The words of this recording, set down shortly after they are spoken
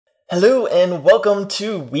Hello and welcome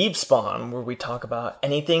to Weeb Spawn, where we talk about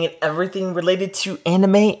anything and everything related to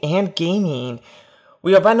anime and gaming.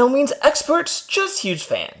 We are by no means experts, just huge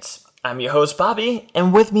fans. I'm your host Bobby,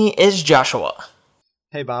 and with me is Joshua.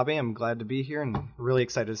 Hey Bobby, I'm glad to be here and really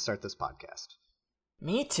excited to start this podcast.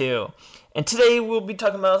 Me too. And today we'll be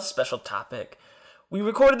talking about a special topic. We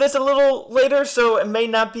recorded this a little later, so it may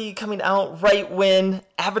not be coming out right when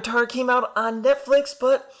Avatar came out on Netflix,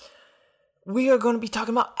 but we are going to be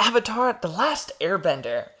talking about Avatar: The Last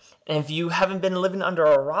Airbender. And if you haven't been living under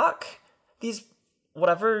a rock these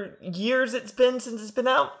whatever years it's been since it's been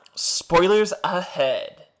out, spoilers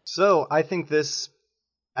ahead. So I think this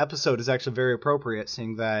episode is actually very appropriate,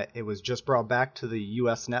 seeing that it was just brought back to the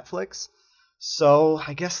US Netflix. So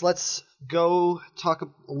I guess let's go talk a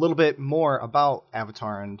little bit more about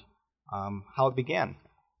Avatar and how it began.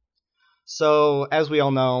 So as we all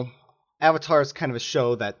know, Avatar is kind of a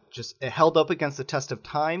show that it held up against the test of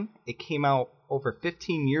time. It came out over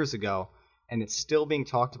 15 years ago, and it's still being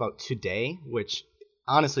talked about today, which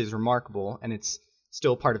honestly is remarkable, and it's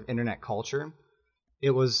still part of internet culture.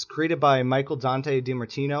 It was created by Michael Dante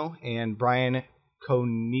DiMartino and Brian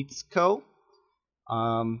Konietzko,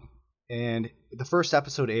 and the first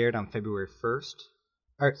episode aired on February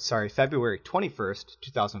 21st,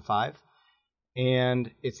 2005,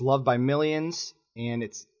 and it's loved by millions, and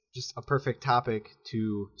it's just a perfect topic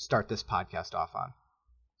to start this podcast off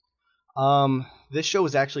on. This show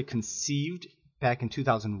was actually conceived back in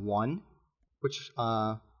 2001, which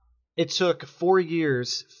it took 4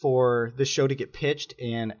 years for the show to get pitched,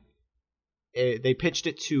 and they pitched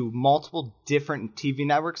it to multiple different TV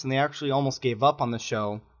networks, and they actually almost gave up on the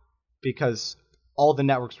show because all the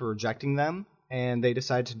networks were rejecting them, and they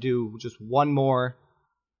decided to do just one more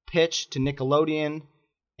pitch to Nickelodeon,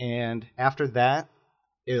 and after that,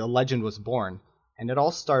 a legend was born. And it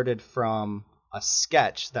all started from a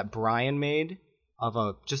sketch that Brian made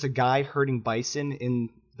of just a guy herding bison in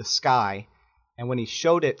the sky. And when he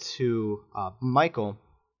showed it to Michael,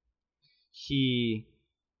 he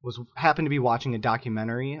happened to be watching a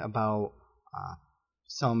documentary about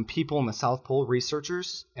some people in the South Pole,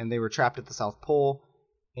 researchers, and they were trapped at the South Pole.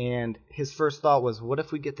 And his first thought was, what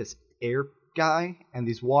if we get this air guy and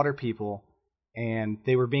these water people, and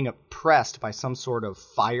they were being oppressed by some sort of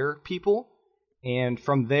fire people, and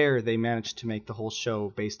from there they managed to make the whole show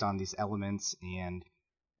based on these elements and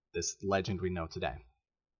this legend we know today.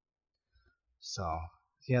 So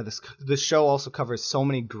yeah, this show also covers so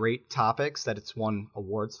many great topics that it's won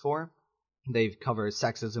awards for. They've covered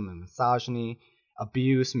sexism and misogyny,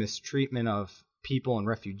 abuse, mistreatment of people and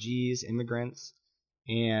refugees, immigrants,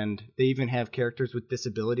 and they even have characters with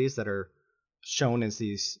disabilities that are shown as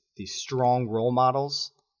these strong role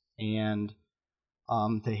models, and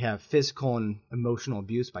they have physical and emotional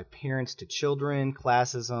abuse by parents to children,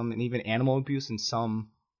 classism, and even animal abuse in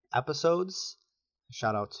some episodes.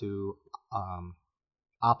 Shout out to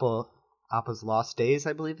Appa's Lost Days,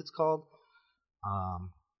 I believe it's called,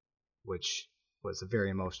 which was a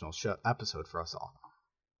very emotional episode for us all.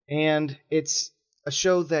 And it's a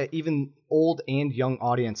show that even old and young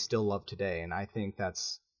audience still love today, and I think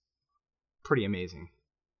that's pretty amazing.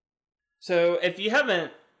 So if you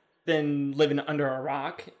haven't been living under a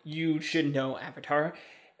rock, you should know Avatar.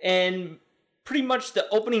 And pretty much the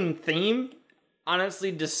opening theme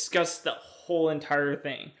honestly discussed the whole entire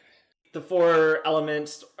thing. The four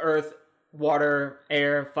elements, earth, water,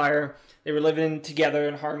 air, fire, they were living together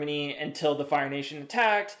in harmony until the Fire Nation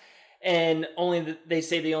attacked. And they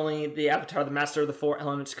say the Avatar, the master of the four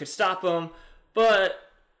elements, could stop him, but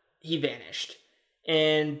he vanished.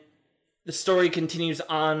 And the story continues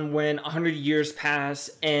on when 100 years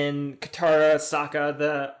pass, and Katara,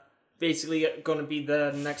 Sokka, basically going to be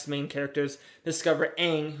the next main characters, discover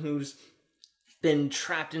Aang, who's been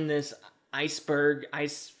trapped in this iceberg,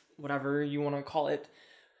 whatever you want to call it,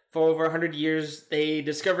 for over 100 years. They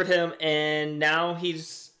discovered him, and now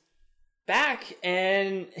he's back,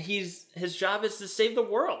 and his job is to save the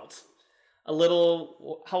world.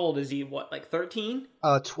 How old is he? What, like 13?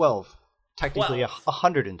 12. Technically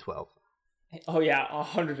 112. Oh yeah,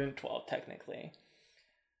 112 technically.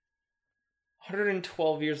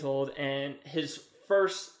 112 years old, and his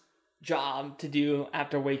first job to do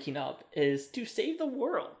after waking up is to save the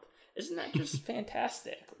world. Isn't that just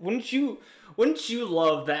fantastic? Wouldn't you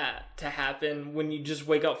love that to happen when you just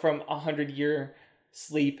wake up from 100-year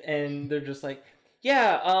sleep and they're just like,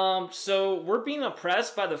 yeah, so we're being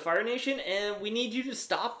oppressed by the Fire Nation and we need you to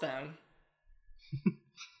stop them.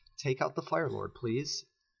 Take out the Fire Lord, please.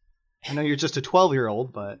 I know you're just a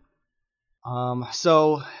 12-year-old, but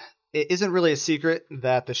so it isn't really a secret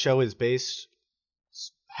that the show is based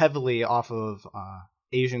heavily off of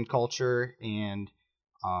Asian culture and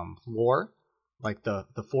lore. Like the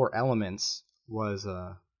four elements was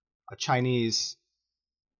a Chinese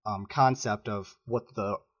concept of what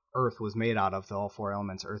the earth was made out of, the all four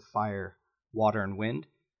elements: earth, fire, water, and wind.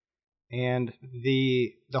 And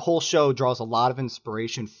the whole show draws a lot of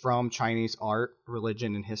inspiration from Chinese art,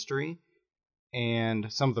 religion, and history.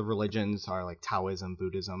 And some of the religions are like Taoism,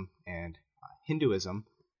 Buddhism, and Hinduism.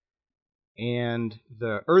 And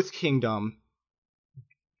the Earth Kingdom,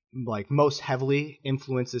 like, most heavily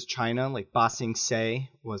influences China. Like, Ba Sing Se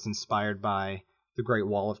was inspired by the Great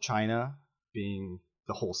Wall of China, being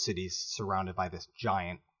the whole city's surrounded by this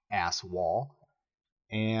giant ass wall.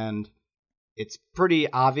 And it's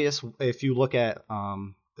pretty obvious if you look at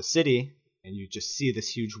the city and you just see this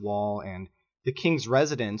huge wall. And the king's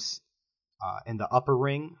residence in the upper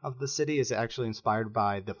ring of the city is actually inspired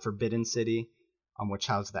by the Forbidden City, which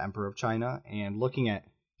housed the Emperor of China. And looking at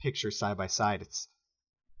pictures side by side, it's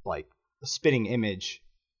like a spitting image,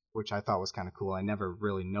 which I thought was kind of cool. I never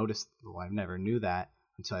really noticed, I never knew that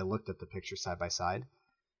until I looked at the pictures side by side.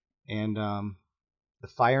 And the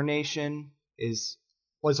Fire Nation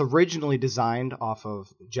was originally designed off of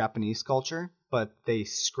Japanese culture, but they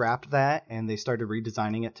scrapped that and they started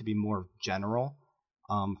redesigning it to be more general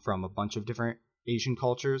from a bunch of different Asian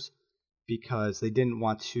cultures, because they didn't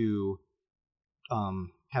want to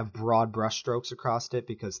have broad brushstrokes across it,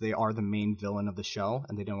 because they are the main villain of the show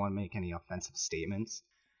and they didn't want to make any offensive statements.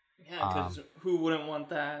 Yeah, because who wouldn't want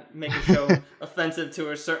that? Make a show offensive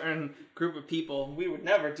to a certain group of people. We would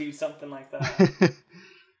never do something like that.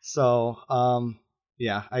 So,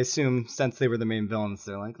 yeah, I assume since they were the main villains,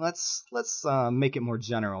 they're like, let's make it more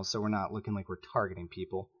general so we're not looking like we're targeting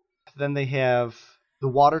people. Then they have the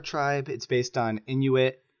Water Tribe. It's based on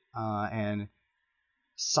Inuit and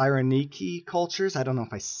Cyreniki cultures. I don't know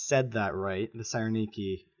if I said that right. The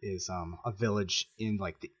Cyreniki is a village in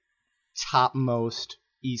like the topmost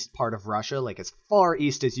east part of Russia, like as far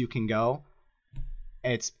east as you can go.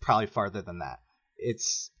 It's probably farther than that.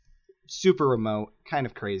 It's super remote, kind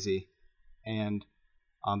of crazy. And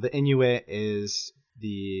the Inuit is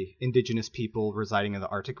the indigenous people residing in the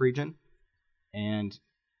Arctic region. And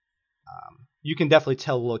you can definitely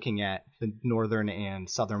tell looking at the northern and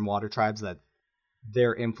southern water tribes that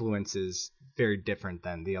their influence is very different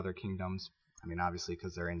than the other kingdoms. I mean, obviously,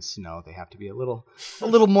 because they're in snow, they have to be a little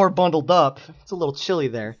more bundled up. It's a little chilly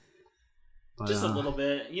there. But, just a little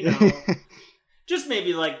bit, you know. Just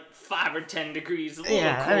maybe like 5 or 10 degrees, a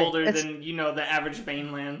little colder than, you know, the average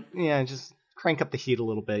mainland. Yeah, just crank up the heat a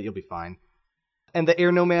little bit, you'll be fine. And the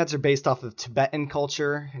air nomads are based off of Tibetan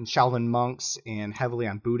culture and Shaolin monks, and heavily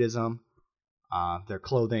on Buddhism. Their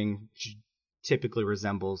clothing typically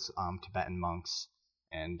resembles Tibetan monks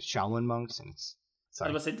and Shaolin monks, and it's... Sorry.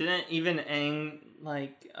 I was gonna say, didn't even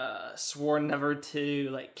Aang swore never to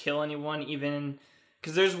like kill anyone, even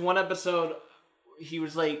because there's one episode he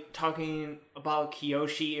was like talking about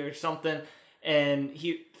Kyoshi or something, and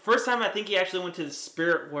first time I think he actually went to the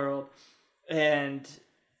spirit world, and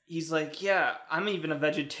he's like, yeah, I'm even a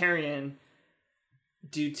vegetarian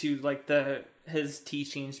due to like his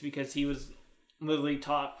teachings, because he was literally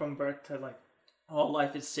taught from birth to like all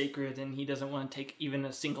life is sacred, and he doesn't want to take even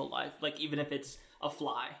a single life, like even if it's a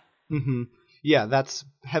fly. Mm-hmm. Yeah, that's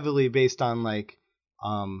heavily based on like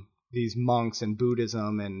these monks and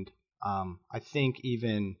Buddhism, and I think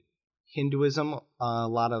even Hinduism. A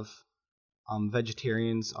lot of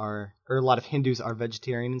vegetarians are, or a lot of Hindus are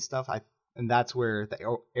vegetarian and stuff. And that's where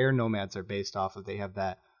the air nomads are based off of. They have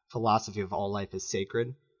that philosophy of all life is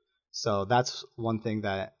sacred. So that's one thing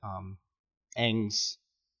that Aang's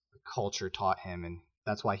culture taught him, and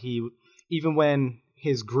that's why he, even when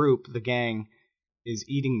his group, the gang, is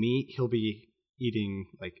eating meat, he'll be eating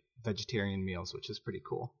like vegetarian meals, which is pretty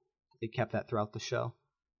cool. They kept that throughout the show.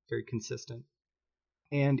 Very consistent.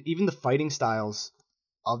 And even the fighting styles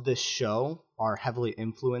of this show are heavily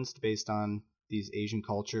influenced based on these Asian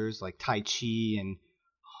cultures, like Tai Chi and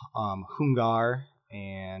Hungar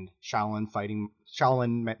and Shaolin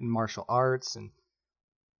martial arts and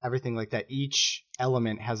everything like that. Each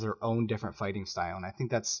element has their own different fighting style, and I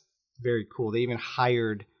think that's very cool. They even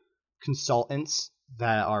hired consultants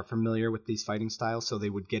that are familiar with these fighting styles, so they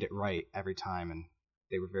would get it right every time, and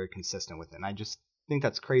they were very consistent with it. And I just think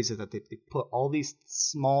that's crazy that they put all these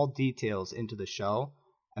small details into the show,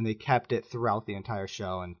 and they kept it throughout the entire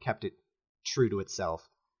show and kept it true to itself.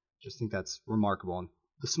 Just think that's remarkable, and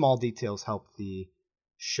the small details help the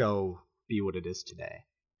show be what it is today.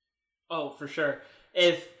 Oh, for sure.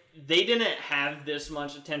 If they didn't have this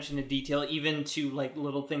much attention to detail, even to like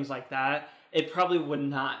little things like that, it probably would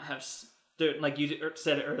not have stood, like you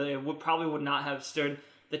said earlier, would not have stood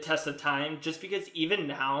the test of time, just because even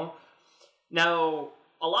now,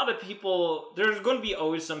 a lot of people, there's going to be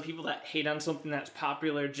always some people that hate on something that's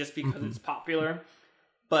popular just because it's popular.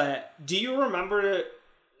 But do you remember,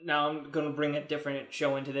 now I'm going to bring a different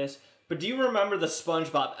show into this, but do you remember the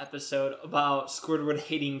SpongeBob episode about Squidward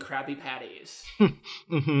hating Krabby Patties?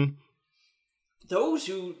 Those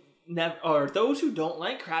who don't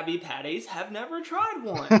like Krabby Patties have never tried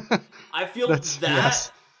one. I feel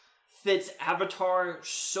that fits Avatar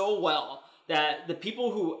so well, that the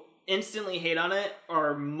people who instantly hate on it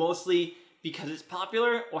are mostly because it's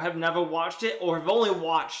popular, or have never watched it, or have only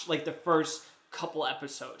watched like the first couple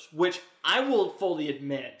episodes, which I will fully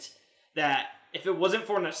admit that if it wasn't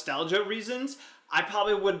for nostalgia reasons, I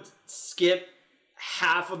probably would skip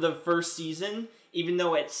half of the first season, even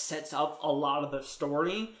though it sets up a lot of the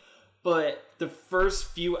story. But the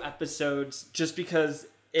first few episodes, just because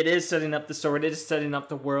it is setting up the story, it is setting up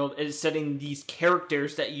the world, it is setting these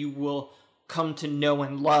characters that you will come to know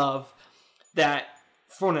and love, that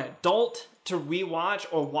for an adult to rewatch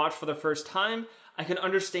or watch for the first time, I can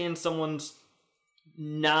understand someone's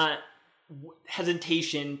not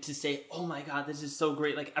hesitation to say, oh my god, this is so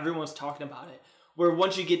great, like everyone's talking about it. Where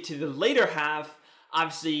once you get to the later half,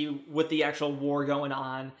 obviously with the actual war going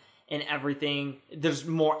on and everything, there's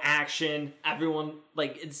more action, everyone,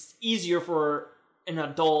 like, it's easier for an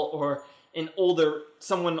adult or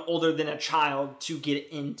someone older than a child to get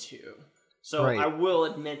into. So right. I will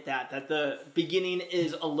admit that the beginning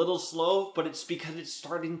is a little slow, but it's because it's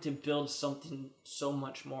starting to build something so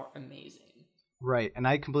much more amazing. Right, and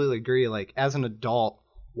I completely agree. Like, as an adult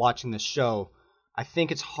watching this show, I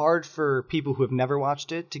think it's hard for people who have never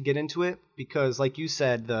watched it to get into it because, like you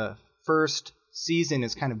said, the first season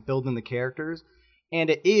is kind of building the characters, and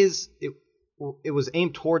it was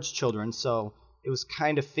aimed towards children, so it was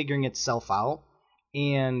kind of figuring itself out,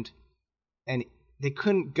 and they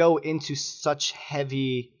couldn't go into such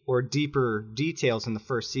heavy or deeper details in the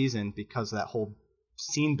first season because of that whole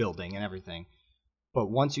scene building and everything. But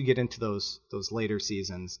once you get into those later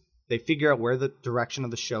seasons, they figure out where the direction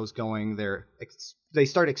of the show's going. They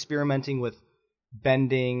start experimenting with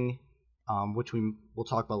bending, which we'll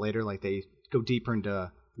talk about later. Like, they go deeper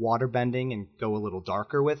into water bending and go a little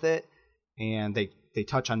darker with it. And they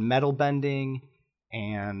touch on metal bending,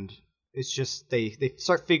 and it's just they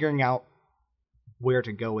start figuring out where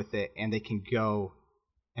to go with it, and they can go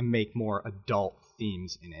and make more adult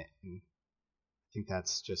themes in it. And I think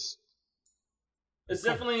that's just... It's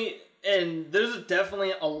definitely, and there's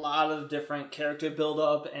definitely a lot of different character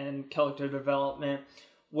build-up and character development,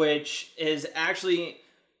 which is actually,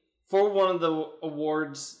 for one of the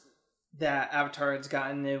awards that Avatar has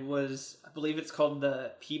gotten, it was, I believe it's called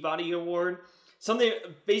the Peabody Award.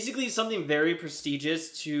 Basically something very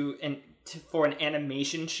prestigious for an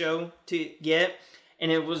animation show to get,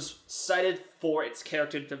 and it was cited for its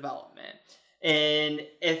character development. And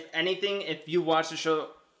if anything, if you watch the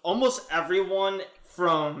show, almost everyone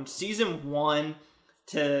from season 1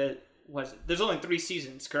 to there's only 3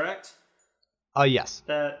 seasons, correct? Yes.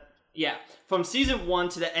 From season 1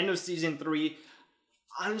 to the end of season 3,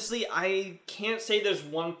 honestly, I can't say there's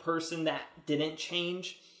one person that didn't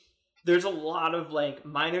change. There's a lot of like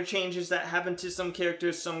minor changes that happened to some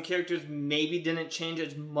characters. Some characters maybe didn't change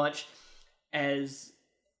as much as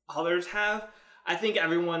others have. I think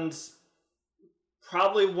everyone's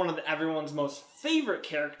most favorite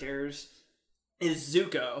characters is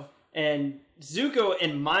Zuko. And Zuko,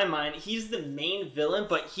 in my mind, he's the main villain,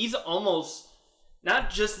 but he's almost not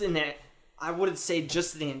just I wouldn't say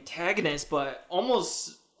just the antagonist, but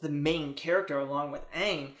almost the main character along with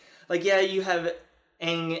Aang. Like, yeah, you have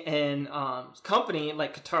Aang and company,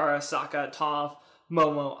 like Katara, Sokka, Toph,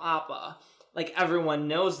 Momo, Appa. Like, everyone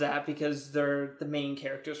knows that because they're the main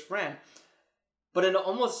character's friend. But in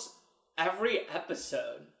almost every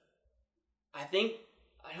episode, I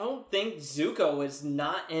don't think Zuko is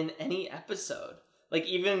not in any episode. Like,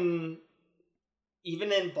 even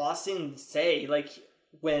in Ba Sing Se, like,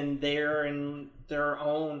 when they're in their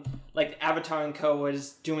own, like, Avatar and Co.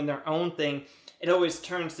 is doing their own thing, it always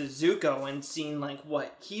turns to Zuko and seeing, like,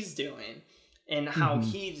 what he's doing and how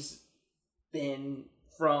he's been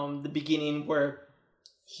from the beginning, where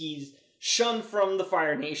he's shunned from the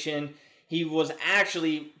Fire Nation. He was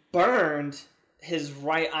actually burned. His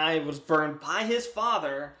right eye was burned by his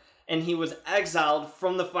father, and he was exiled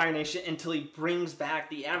from the Fire Nation until he brings back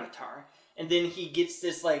the Avatar. And then he gets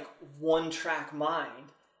this, like, one-track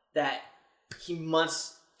mind that he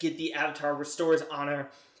must get the Avatar, restore his honor,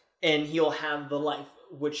 and he'll have the life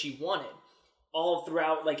which he wanted. All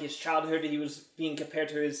throughout, like, his childhood, he was being compared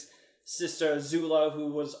to his sister Azula, who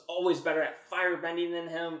was always better at firebending than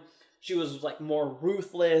him. she was like more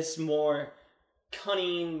ruthless, more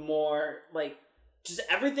cunning, more like just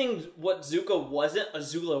everything what Zuko wasn't,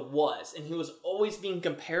 Azula was, and he was always being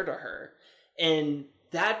compared to her, and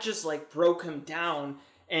that just like broke him down,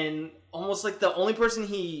 and almost like the only person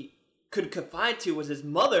he could confide to was his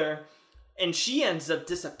mother, and she ends up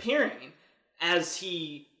disappearing as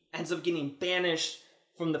he ends up getting banished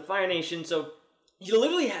from the Fire Nation. So he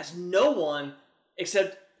literally has no one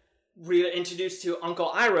except we're introduced to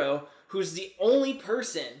Uncle Iroh, who's the only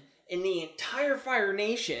person in the entire Fire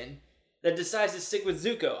Nation that decides to stick with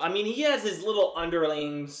Zuko. I mean, he has his little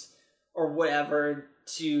underlings or whatever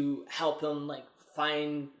to help him like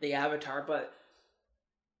find the Avatar, but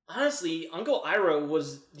honestly, Uncle Iroh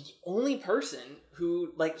was the only person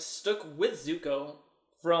who like stuck with Zuko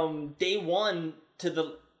from day one to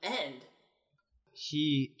the end.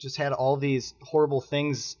 He just had all these horrible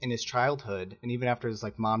things in his childhood, and even after his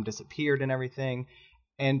like mom disappeared and everything,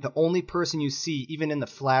 and the only person you see, even in the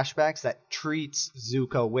flashbacks, that treats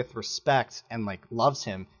Zuko with respect and like loves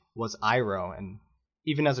him was Iroh. And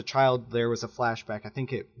even as a child, there was a flashback. I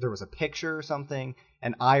think there was a picture or something,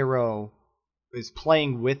 and Iroh is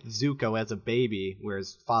playing with Zuko as a baby, where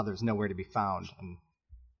his father's nowhere to be found. And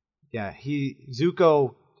yeah,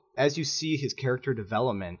 Zuko, as you see his character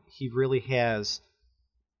development, he really has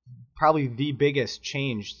probably the biggest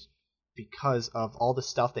change because of all the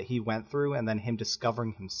stuff that he went through and then him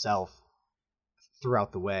discovering himself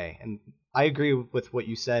throughout the way. And I agree with what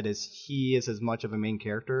you said, is he is as much of a main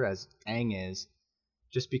character as Aang is,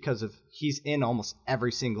 just because of he's in almost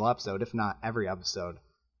every single episode, if not every episode,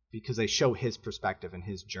 because they show his perspective and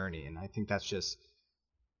his journey. And I think that's just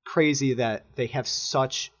crazy that they have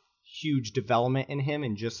such huge development in him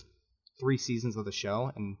in just 3 seasons of the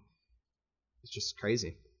show, and it's just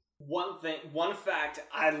crazy. One fact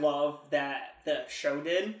I love that the show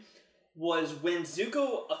did was when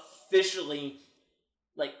Zuko officially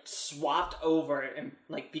like swapped over and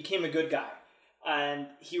like became a good guy, and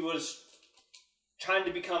he was trying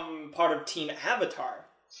to become part of Team Avatar.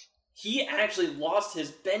 He actually lost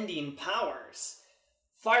his bending powers.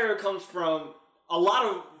 Fire comes from a lot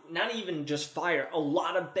of, not even just fire, a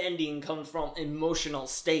lot of bending comes from emotional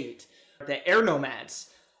state. The air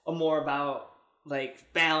nomads are more about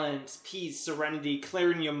like balance, peace, serenity,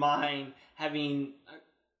 clearing your mind, having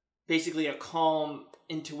basically a calm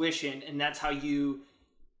intuition, and that's how you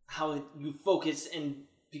focus and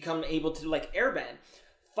become able to like airbend.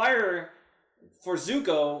 Fire, for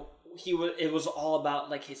Zuko, it was all about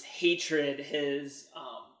like his hatred, his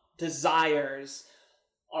desires,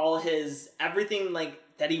 all his everything like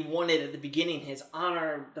that he wanted at the beginning, his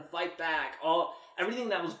honor, the fight back, everything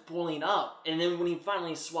that was boiling up. And then when he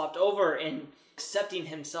finally swapped over and accepting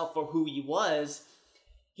himself for who he was,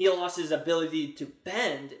 he lost his ability to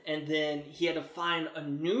bend, and then he had to find a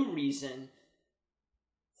new reason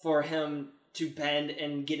for him to bend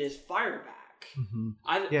and get his fire back. Mm-hmm.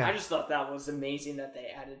 I just thought that was amazing that they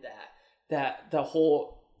added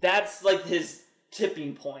that's like his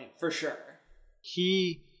tipping point for sure.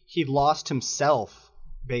 He lost himself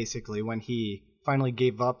basically when he finally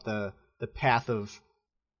gave up the path of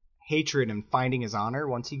hatred and finding his honor.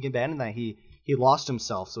 Once he abandoned that, he lost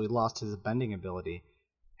himself, so he lost his bending ability.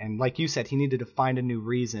 And like you said, he needed to find a new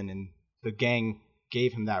reason, and the gang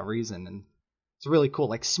gave him that reason. And it's really cool,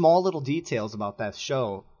 like small little details about that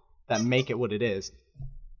show that make it what it is.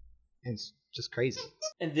 It's just crazy.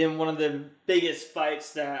 And then one of the biggest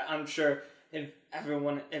fights that I'm sure if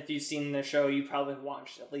you've seen the show, you probably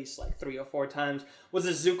watched at least like 3 or 4 times, was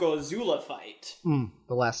the Zuko Azula fight.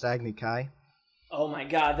 The last Agni Kai. Oh my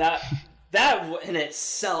god, that in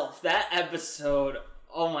itself, that episode,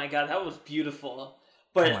 oh my god, that was beautiful.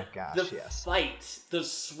 But oh my gosh, the yes. fight, the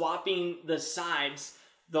swapping the sides,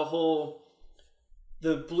 the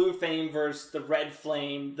blue flame versus the red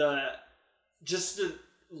flame, just the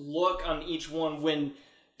look on each one, when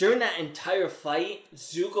during that entire fight,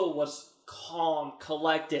 Zuko was calm,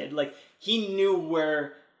 collected, like he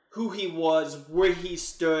knew who he was, where he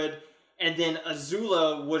stood, and then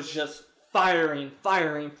Azula was just firing.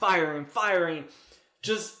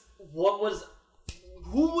 Just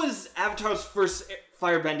who was Avatar's first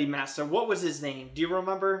firebending master? What was his name? Do you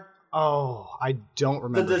remember? Oh, I don't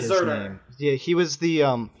remember his name. Yeah, he was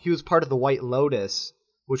he was part of the White Lotus,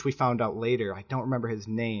 which we found out later. I don't remember his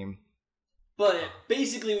name. But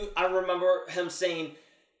basically, I remember him saying,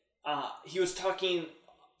 he was talking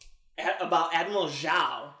about Admiral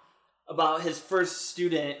Zhao, about his first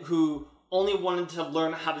student who only wanted to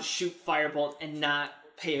learn how to shoot firebolt and not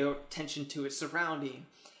pay attention to his surrounding.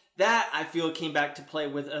 That, I feel, came back to play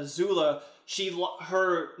with Azula.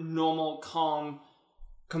 Her normal, calm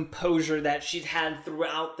composure that she'd had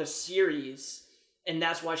throughout the series, and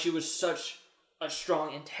that's why she was such a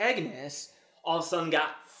strong antagonist, all of a sudden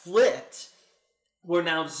got flipped, where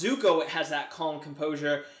now Zuko has that calm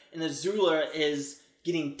composure, and Azula is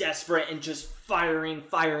getting desperate and just firing,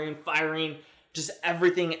 just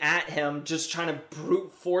everything at him, just trying to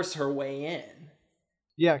brute force her way in.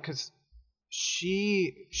 Yeah, because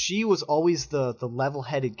she was always the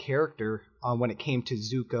level-headed character when it came to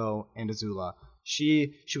Zuko and Azula.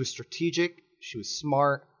 She was strategic, she was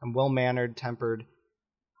smart and well-mannered, tempered,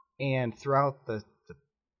 and throughout the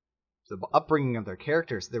upbringing of their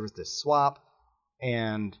characters, there was this swap,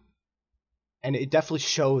 and it definitely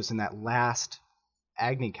shows in that last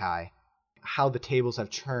Agni Kai how the tables have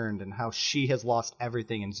turned and how she has lost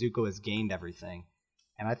everything and Zuko has gained everything.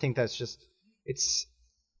 And I think that's it's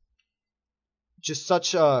just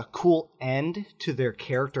such a cool end to their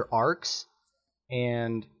character arcs,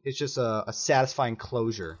 and it's just a satisfying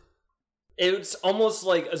closure. It's almost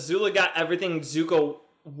like Azula got everything Zuko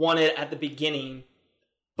wanted at the beginning,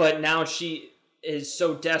 but now she is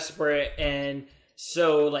so desperate and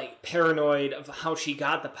so like paranoid of how she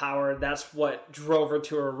got the power. That's what drove her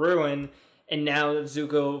to her ruin. And now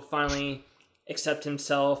Zuko finally accepts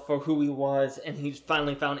himself for who he was, and he's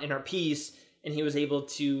finally found inner peace, and he was able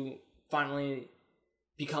to finally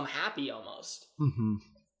become happy almost. Mm-hmm.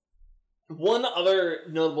 One other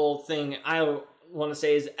notable thing I want to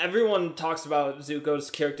say is everyone talks about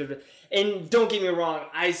Zuko's character, and don't get me wrong,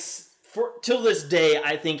 till this day,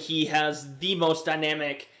 I think he has the most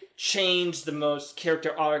dynamic change, the most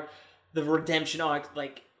character arc, the redemption arc.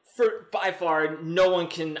 Like, by far, no one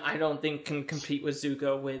can compete with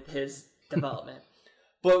Zuko with his development.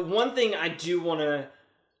 But one thing I do want to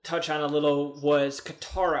touch on a little was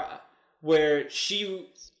Katara, where she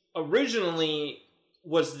originally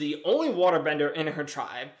was the only waterbender in her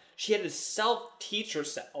tribe. She had to self-teach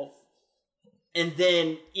herself. And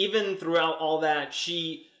then, even throughout all that,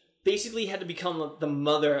 she basically had to become the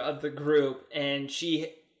mother of the group. And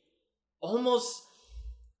she almost,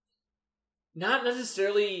 not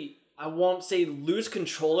necessarily, I won't say lose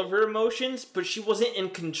control of her emotions, but she wasn't in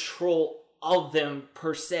control of them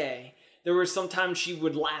per se. There were sometimes she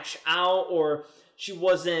would lash out, or she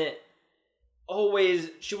wasn't always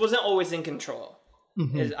in control.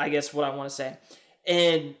 Mm-hmm. Is I guess what I want to say.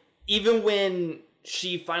 And even when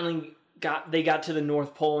she finally they got to the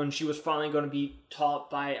North Pole and she was finally going to be taught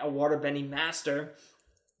by a waterbending master,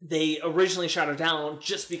 they originally shot her down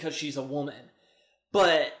just because she's a woman.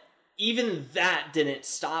 But even that didn't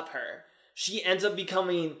stop her. She ends up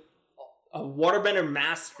becoming a waterbender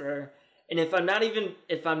master, and if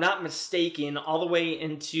I'm not mistaken, all the way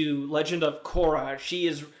into Legend of Korra, she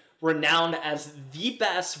is renowned as the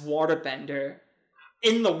best waterbender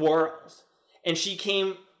in the world. And she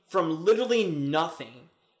came from literally nothing.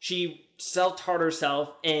 She self-taught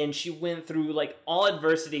herself, and she went through like all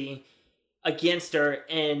adversity against her,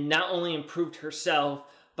 and not only improved herself,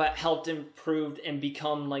 but helped improve and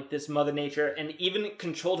become like this Mother Nature, and even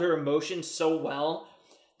controlled her emotions so well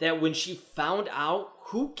that when she found out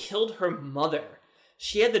who killed her mother,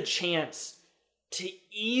 she had the chance to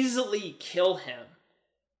easily kill him.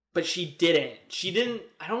 But she didn't.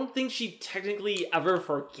 I don't think she technically ever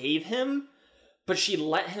forgave him, but she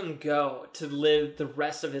let him go to live the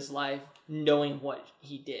rest of his life knowing what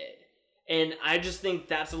he did. And I just think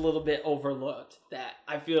that's a little bit overlooked, that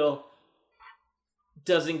I feel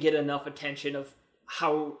doesn't get enough attention of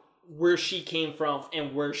where she came from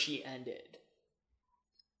and where she ended.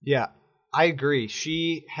 Yeah, I agree.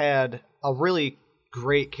 She had a really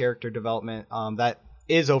great character development that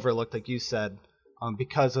is overlooked, like you said,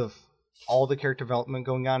 because of all the character development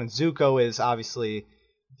going on. And Zuko is obviously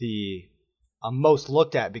the most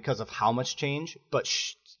looked at because of how much change. But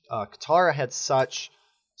Katara had such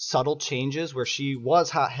subtle changes where she was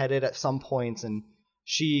hot-headed at some points, and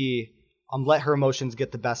she let her emotions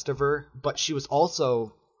get the best of her. But she was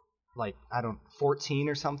also, 14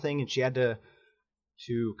 or something, and she had to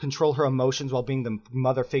control her emotions while being the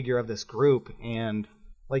mother figure of this group. And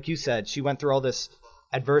like you said, she went through all this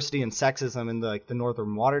adversity and sexism in the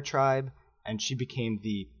Northern Water Tribe, and she became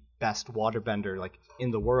the best waterbender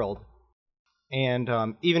in the world.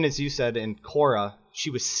 And even as you said in Korra, she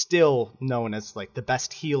was still known as the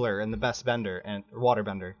best healer and the best bender and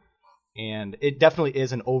waterbender. And it definitely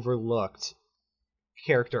is an overlooked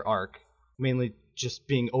character arc, mainly just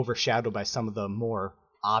being overshadowed by some of the more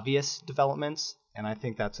obvious developments. And I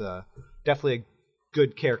think that's definitely a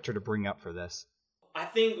good character to bring up for this. I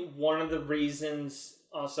think one of the reasons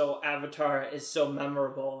also Avatar is so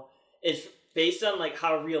memorable is based on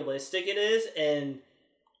how realistic it is, and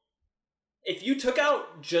if you took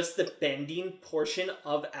out just the bending portion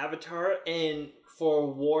of Avatar and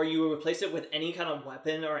for war you would replace it with any kind of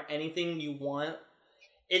weapon or anything you want,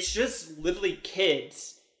 it's just literally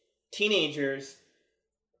kids, teenagers,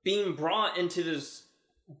 being brought into this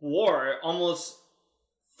war almost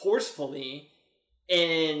forcefully,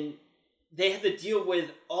 and they have to deal with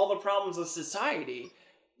all the problems of society.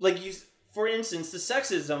 Like, for instance, the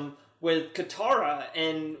sexism with Katara,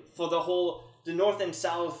 and for the North and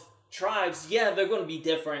South tribes, yeah, they're going to be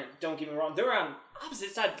different, don't get me wrong. They're on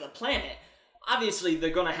opposite sides of the planet. Obviously, they're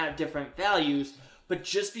going to have different values, but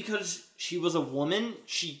just because she was a woman,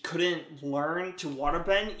 she couldn't learn to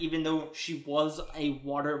waterbend, even though she was a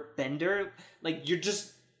waterbender. Like, you're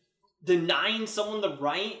just denying someone the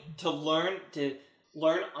right to learn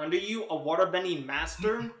under you, a waterbending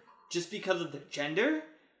master, just because of their gender?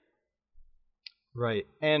 Right.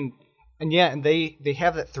 And they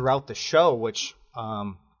have that throughout the show, which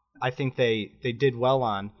I think they did well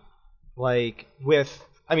on. Like,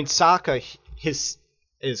 Sokka is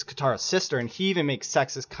Katara's sister, and he even makes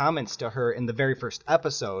sexist comments to her in the very first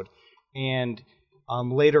episode. And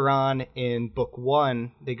later on in Book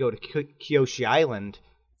 1, they go to Kyoshi Island,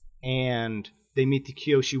 and they meet the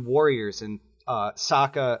Kyoshi warriors, and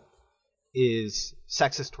Sokka is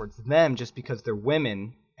sexist towards them just because they're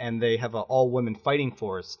women, and they have an all-women fighting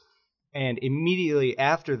force. And immediately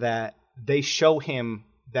after that, they show him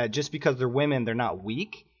that just because they're women, they're not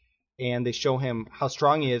weak, and they show him how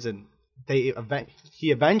strong he is, and he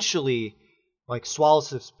eventually swallows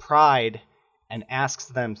his pride and asks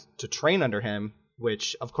them to train under him,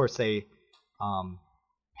 which of course they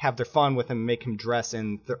have their fun with him, make him dress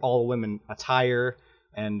in their all-women attire,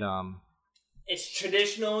 and it's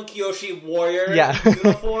traditional Kyoshi warrior Yeah.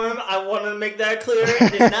 uniform. I want to make that clear.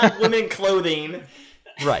 It's not women clothing.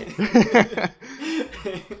 Right.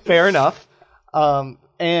 Fair enough.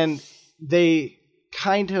 And they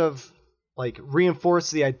kind of reinforce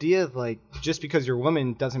the idea of just because you're a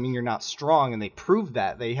woman doesn't mean you're not strong, and they prove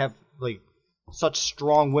that. They have such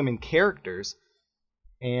strong women characters,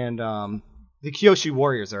 and the Kyoshi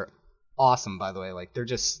warriors are awesome, by the way.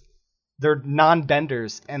 They're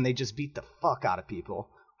non-benders, and they just beat the fuck out of people,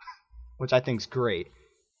 which I think's great.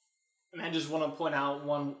 And I just want to point out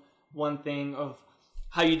one thing of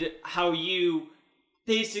how you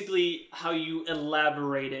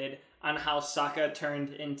elaborated on how Sokka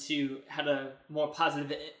had a more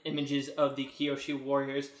positive images of the Kyoshi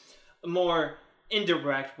warriors. A more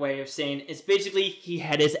indirect way of saying it's basically he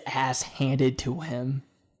had his ass handed to him.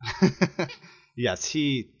 Yes,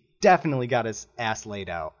 he definitely got his ass laid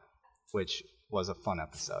out, which was a fun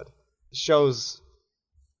episode. It shows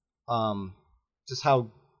just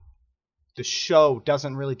how the show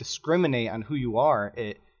doesn't really discriminate on who you are.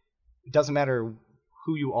 It doesn't matter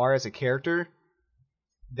who you are as a character.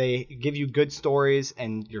 They give you good stories,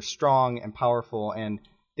 and you're strong and powerful, and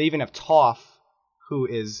they even have Toph, who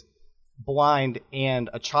is blind and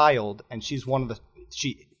a child, and she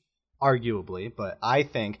arguably, but I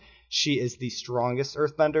think she is the strongest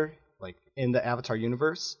earthbender in the Avatar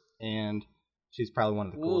universe, and she's probably one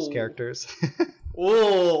of the coolest characters.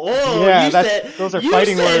 Yeah, those are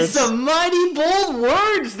fighting words. You said some mighty bold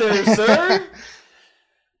words there, sir.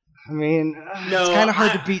 It's kind of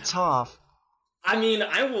hard to beat Toph. I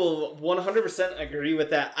will 100% agree with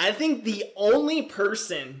that. I think the only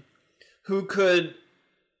person who could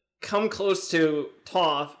come close to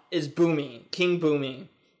Toph is Bumi, King Bumi,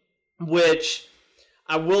 which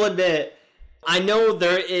I will admit, I know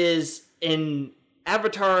there is an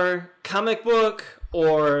Avatar comic book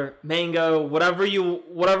or manga, whatever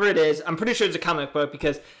it is. I'm pretty sure it's a comic book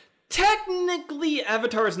because technically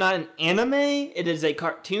Avatar is not an anime, it is a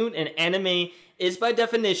cartoon, and anime is by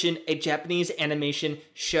definition a Japanese animation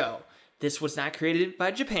show. This was not created by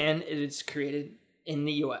Japan, it is created in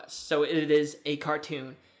the US, so it is a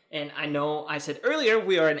cartoon. And I know I said earlier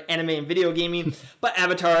we are an anime and video gaming, but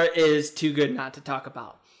Avatar is too good not to talk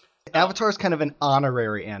about. Avatar is kind of an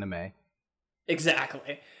honorary anime.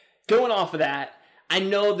 Exactly. Going off of that, I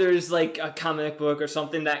know there's a comic book or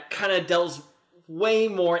something that kind of delves way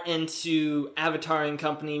more into Avatar and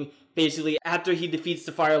company, basically after he defeats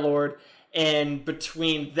the Fire Lord, and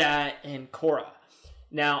between that and Korra.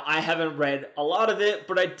 Now, I haven't read a lot of it,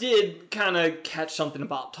 but I did kind of catch something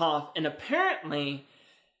about Toph, and apparently,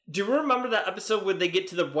 do you remember that episode where they get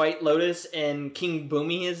to the White Lotus and King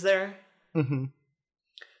Bumi is there? Mm-hmm.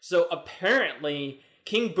 So apparently,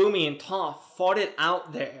 King Bumi and Toph fought it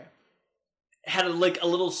out there. Had a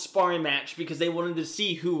little sparring match because they wanted to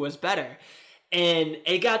see who was better. And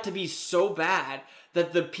it got to be so bad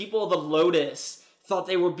that the people of the Lotus thought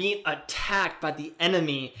they were being attacked by the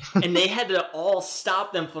enemy, and they had to all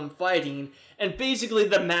stop them from fighting, and basically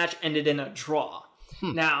the match ended in a draw.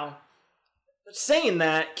 Now, saying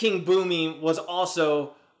that, King Boomy was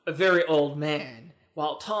also a very old man,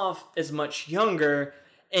 while Toph is much younger,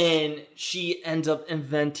 and she ends up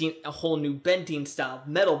inventing a whole new bending style,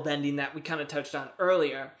 metal bending, that we kind of touched on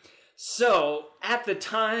earlier. So, at the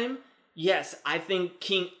time, yes, I think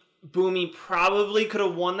King Boomy probably could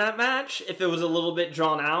have won that match if it was a little bit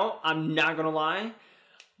drawn out. I'm not going to lie.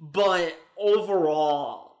 But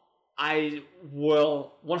overall, I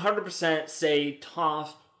will 100% say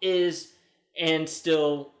Toph is and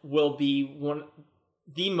still will be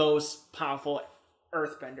the most powerful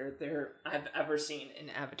earthbender I've ever seen in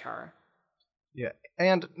Avatar. Yeah,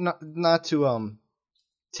 and not to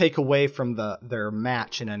take away from their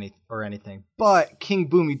match and anything, but King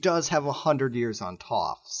Boomy does have 100 years on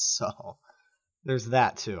Toph, so there's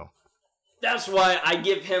that too. That's why I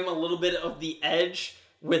give him a little bit of the edge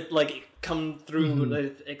with come through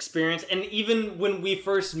with experience. And even when we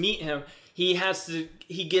first meet him, he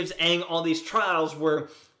gives Aang all these trials where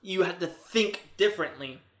you have to think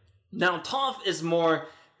differently. Now Toph is more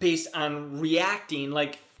based on reacting,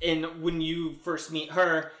 when you first meet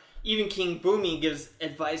her. Even King Boomy gives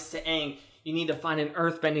advice to Aang. You need to find an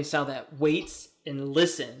earthbending style that waits and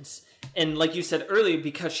listens. And like you said earlier,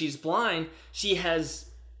 because she's blind, she has,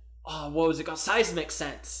 what was it called? Seismic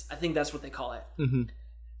sense. I think that's what they call it. Mm-hmm.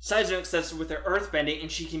 Seismic sense with her earthbending,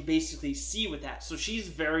 and she can basically see with that. So she's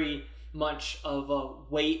very much of a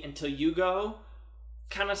wait until you go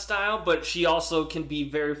kind of style, but she also can be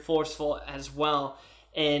very forceful as well.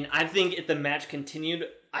 And I think if the match continued,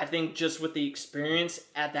 I think just with the experience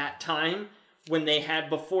at that time when they had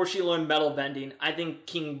before she learned metal bending, I think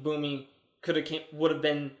King Boomy would have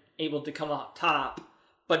been able to come out top,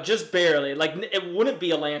 but just barely. It wouldn't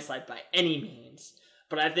be a landslide by any means,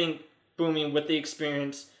 but I think Boomy with the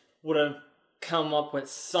experience would have come up with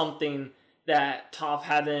something that Toph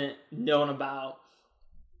hadn't known about.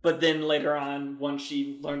 But then later on, once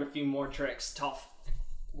she learned a few more tricks, Toph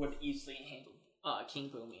would easily handle King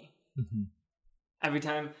Boomy. Mm-hmm. Every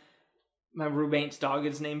time my roommate's dog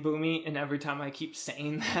is named Boomy, and every time I keep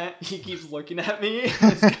saying that, he keeps looking at me.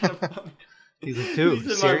 It's kind of funny. He's like, dude,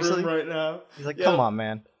 he's in seriously? my room right now. He's like, come on,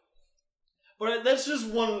 man. But that's just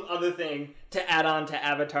one other thing to add on to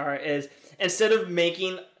Avatar is instead of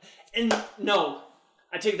making... And no,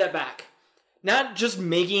 I take that back. Not just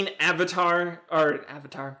making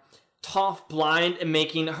Toph blind and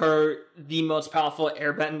making her the most powerful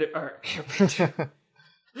airbender.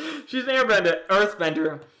 She's an airbender,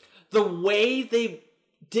 earthbender. The way they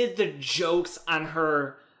did the jokes on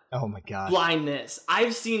her oh my god blindness.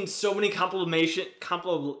 I've seen so many many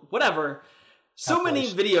videos,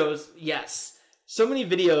 so many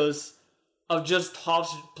videos of just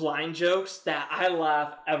Toph's blind jokes that I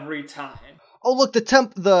laugh every time. Oh look,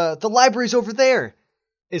 the library's over there,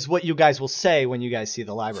 is what you guys will say when you guys see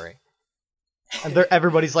the library. And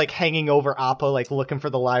everybody's hanging over Appa, looking for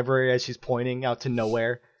the library as she's pointing out to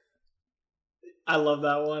nowhere. I love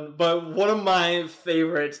that one. But one of my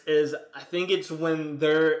favorites is, I think it's when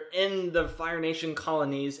they're in the Fire Nation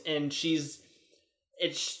colonies and she was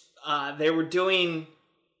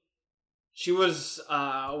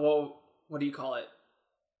what do you call it?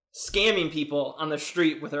 Scamming people on the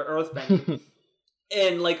street with her earthbending.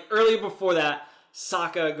 And earlier before that,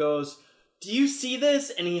 Sokka goes, "Do you see this?"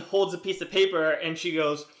 And he holds a piece of paper and she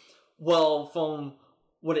goes, "Well, from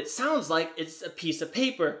what it sounds like, it's a piece of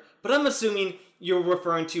paper. But I'm assuming you're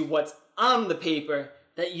referring to what's on the paper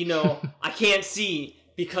that, I can't see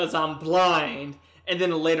because I'm blind." And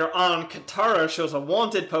then later on, Katara shows a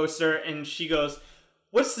wanted poster and she goes,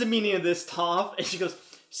 "What's the meaning of this, Toph?" And she goes,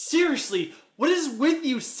 "Seriously, what is with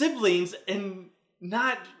you siblings and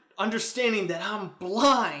not understanding that I'm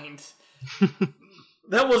blind?"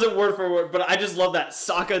 That wasn't word for word, but I just love that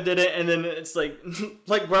Sokka did it, and then it's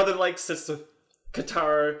like brother, like sister.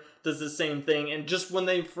 Katara does the same thing, and just when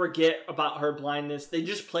they forget about her blindness, they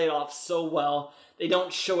just play it off so well. They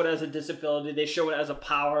don't show it as a disability, they show it as a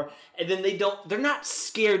power, and then they're not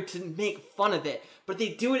scared to make fun of it, but they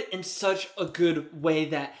do it in such a good way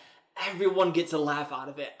that everyone gets a laugh out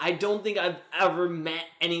of it. I don't think I've ever met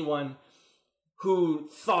anyone who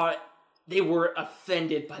thought they were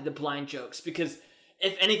offended by the blind jokes, because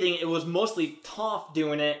if anything, it was mostly Toph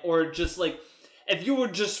doing it, or just if you were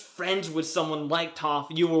just friends with someone like Toph,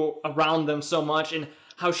 you were around them so much, and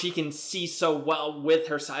how she can see so well with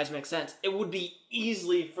her seismic sense, it would be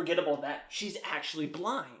easily forgettable that she's actually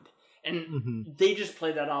blind. And they just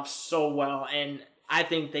played that off so well, and I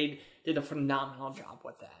think they did a phenomenal job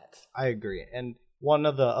with that. I agree. And One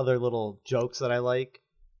of the other little jokes that I like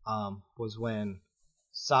was when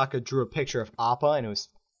Sokka drew a picture of Appa, and it was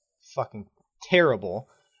fucking terrible.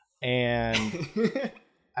 And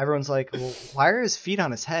everyone's like, well, why are his feet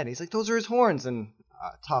on his head? And he's like, those are his horns. And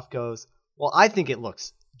Toph goes, well, I think it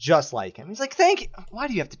looks just like him. He's like, thank you. Why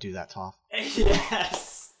do you have to do that, Toph?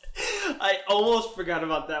 Yes. I almost forgot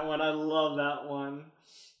about that one. I love that one.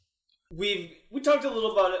 We talked a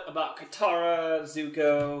little about Katara,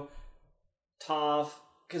 Zuko, Toph,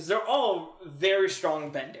 because they're all very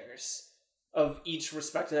strong benders of each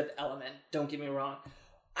respective element. Don't get me wrong.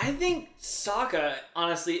 I think Sokka,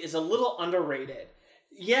 honestly, is a little underrated.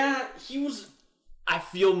 Yeah, he was, I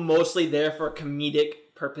feel, mostly there for comedic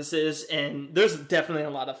purposes, and there's definitely a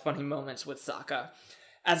lot of funny moments with Sokka.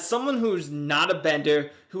 As someone who's not a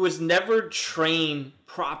bender, who was never trained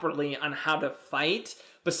properly on how to fight,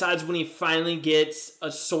 besides when he finally gets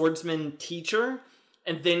a swordsman teacher,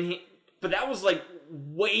 and then but that was like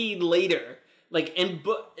way later. Like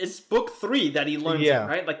it's book 3 that he learns it,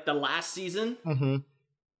 right? Like the last season. Mm-hmm.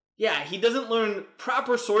 Yeah, he doesn't learn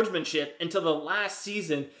proper swordsmanship until the last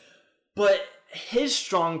season. But his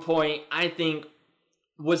strong point, I think,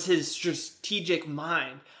 was his strategic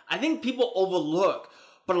mind. I think people overlook,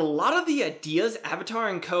 but a lot of the ideas Avatar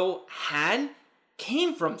and Co. had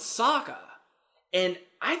came from Sokka. And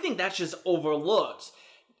I think that's just overlooked.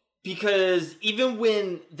 Because even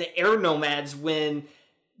when the air nomads, when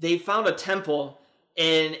they found a temple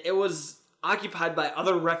and it was occupied by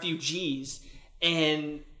other refugees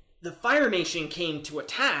and the Fire Nation came to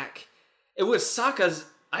attack, it was Sokka's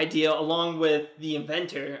idea along with the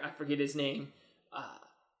inventor, I forget his name.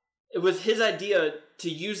 It was his idea to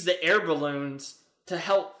use the air balloons to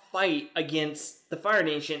help fight against the Fire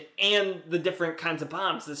Nation and the different kinds of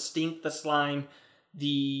bombs, the stink, the slime,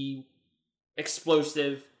 the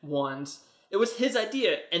explosive ones. It was his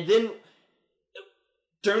idea. And then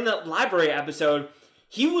during the library episode,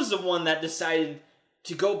 he was the one that decided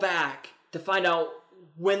to go back to find out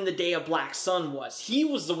when the Day of Black Sun was. He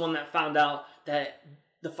was the one that found out that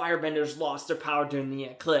the Firebenders lost their power during the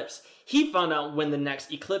eclipse. He found out when the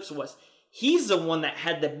next eclipse was. He's the one that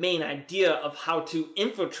had the main idea of how to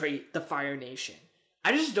infiltrate the Fire Nation.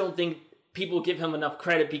 I just don't think people give him enough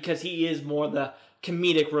credit because he is more the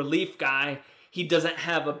comedic relief guy. He doesn't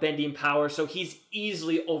have a bending power, so he's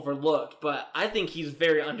easily overlooked. But I think he's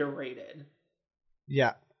very underrated.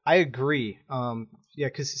 Yeah, I agree.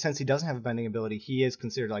 Because since he doesn't have a bending ability, he is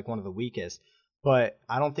considered like one of the weakest. But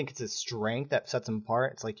I don't think it's his strength that sets him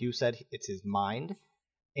apart. It's like you said, it's his mind.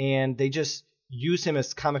 And they just use him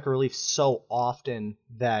as comic relief so often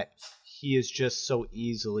that he is just so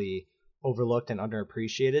easily overlooked and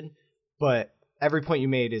underappreciated. But every point you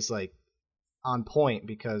made is like on point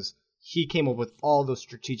because he came up with all those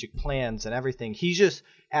strategic plans and everything. He just,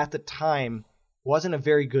 at the time, wasn't a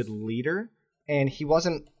very good leader. And he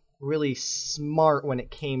wasn't really smart when it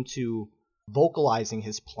came to vocalizing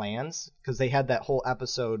his plans, because they had that whole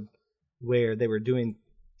episode where they were doing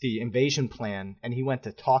the invasion plan and he went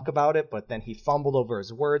to talk about it, but then he fumbled over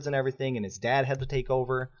his words and everything, and his dad had to take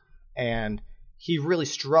over, and he really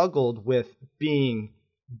struggled with being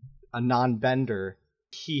a non-bender.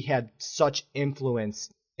 He had such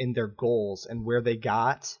influence in their goals and where they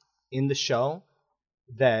got in the show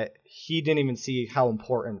that he didn't even see how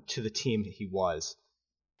important to the team he was.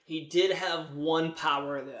 He did have one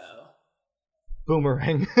power, though.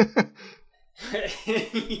 Boomerang.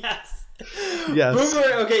 Yes.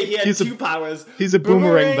 Boomerang. Okay, he had two powers. He's a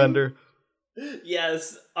boomerang bender.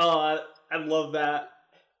 Yes. I love that.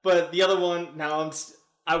 But the other one, now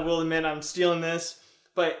I will admit I'm stealing this,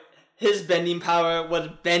 but his bending power was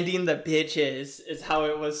bending the bitches, is how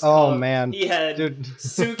it was called. Oh man. He had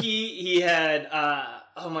Suki, he had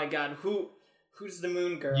oh my god, who's the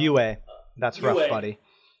moon girl? Yue. That's rough, Yue. buddy.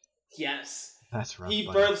 Yes. That's rough. He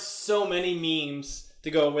buddy. birthed so many memes to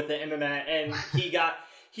go with the internet, and he got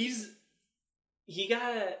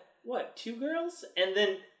what, 2 girls? And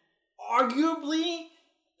then arguably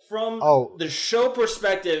from the show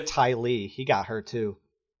perspective, Ty Lee, he got her too.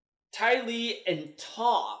 Ty Lee and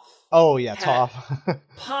Toph. Oh yeah, Toph.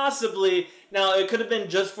 Possibly. Now it could have been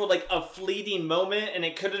just for like a fleeting moment, and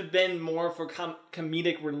it could have been more for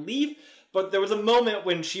comedic relief. But there was a moment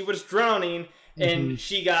when she was drowning, and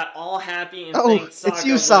she got all happy and thanked Sokka. It's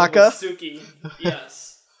you, Sokka. Suki.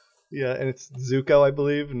 Yes. Yeah, and it's Zuko, I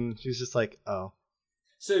believe, and she's just like, oh.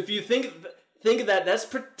 So if you think of that, that's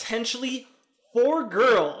potentially 4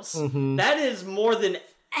 girls. Mm-hmm. That is more than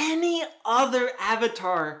any other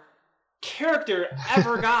Avatar character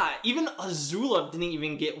ever got. Even Azula didn't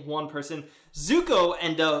even get one person. Zuko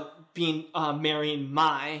ended up being marrying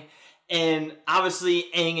Mai, and obviously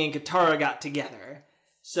Aang and Katara got together.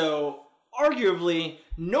 So arguably,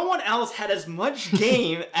 no one else had as much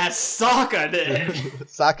game as Sokka did.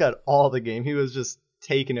 Sokka had all the game. He was just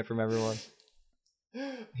taking it from everyone.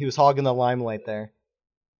 He was hogging the limelight there.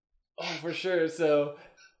 Oh, for sure. So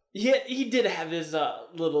he did have his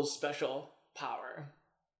little special power.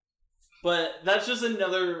 But that's just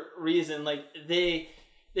another reason. Like, they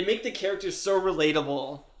make the characters so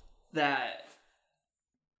relatable that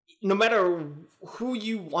no matter who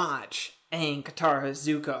you watch, Aang, Katara,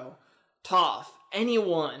 Zuko, Toph,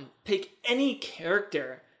 anyone, pick any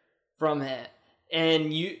character from it,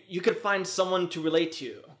 and you could find someone to relate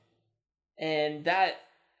to. And that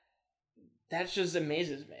just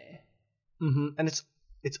amazes me. Mm-hmm. And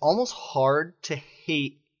it's almost hard to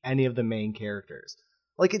hate any of the main characters.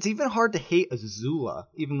 Like, it's even hard to hate Azula,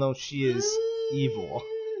 even though she is evil.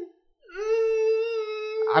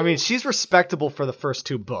 I mean, she's respectable for the first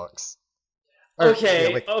 2 books.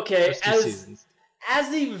 Okay. Seasons.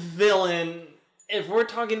 As a villain, if we're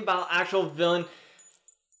talking about actual villain,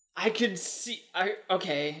 I could see.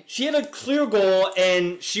 She had a clear goal,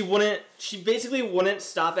 and she basically wouldn't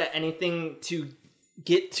stop at anything to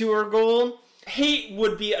get to her goal. Hate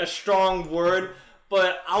would be a strong word,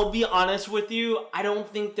 but I'll be honest with you, I don't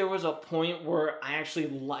think there was a point where I actually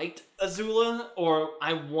liked Azula or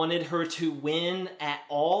I wanted her to win at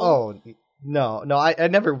all. Oh, no, I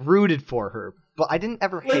never rooted for her, but I didn't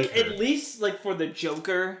ever hate her. At least, like, for the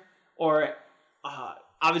Joker, or,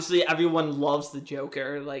 obviously everyone loves the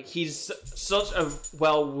Joker. Like, he's such a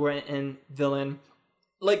well-written villain.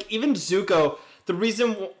 Like, even Zuko, the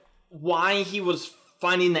reason why he was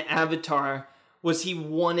finding the Avatar was he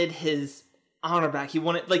wanted his honor back.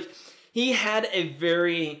 He had a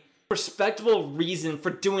very respectable reason for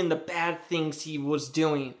doing the bad things he was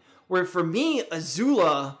doing. Where for me,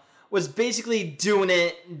 Azula was basically doing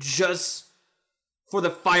it just for the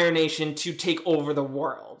Fire Nation to take over the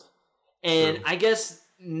world. And I guess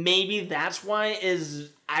maybe that's why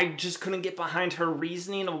I just couldn't get behind her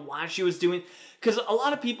reasoning of why she was doing. Because a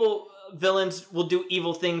lot of villains will do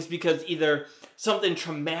evil things because either something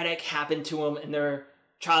traumatic happened to them in their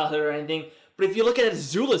childhood or anything. But if you look at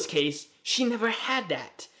Azula's case, she never had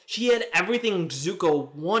that. She had everything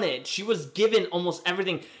Zuko wanted. She was given almost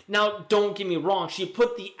everything. Now, don't get me wrong. She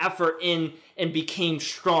put the effort in and became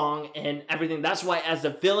strong and everything. That's why, as a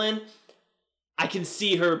villain, I can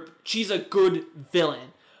see her. She's a good villain.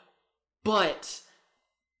 But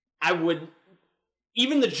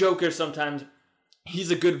even the Joker sometimes,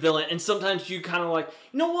 he's a good villain. And sometimes you kind of like,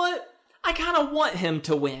 you know what? I kind of want him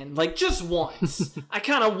to win. Like, just once. I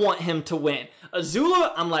kind of want him to win.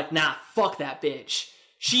 Azula, I'm like, nah, fuck that bitch.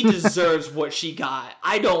 She deserves what she got.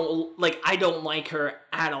 I don't like her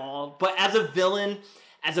at all. But as a villain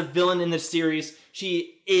in the series,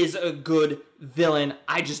 she is a good villain.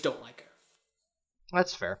 I just don't like her.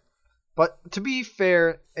 That's fair. But to be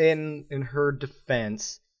fair, in her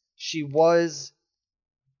defense, she was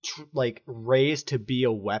raised to be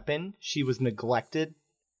a weapon. She was neglected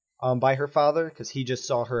by her father because he just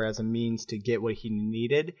saw her as a means to get what he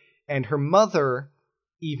needed. And her mother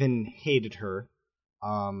even hated her.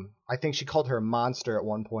 I think she called her a monster at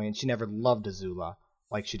one point. She never loved Azula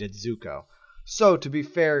like she did Zuko. So, to be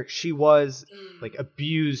fair, she was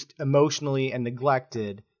abused emotionally and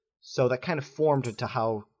neglected. So that kind of formed her to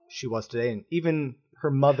how she was today. And even her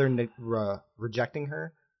mother rejecting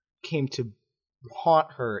her came to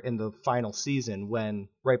haunt her in the final season when,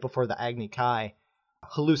 right before the Agni Kai,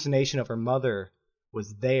 hallucination of her mother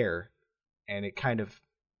was there, and it kind of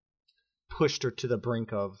pushed her to the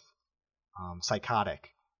brink of psychotic.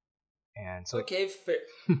 And so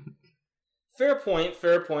fair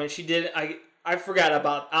point. She did. I forgot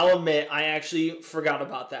about. I'll admit, I actually forgot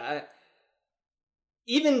about that.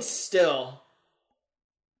 Even still,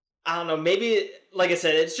 I don't know. Maybe, like I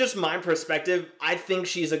said, it's just my perspective. I think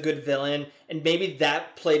she's a good villain, and maybe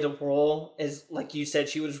that played a role. As like you said,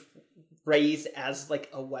 she was raised as like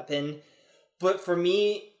a weapon. But for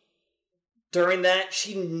me, during that,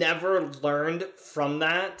 she never learned from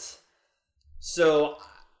that. So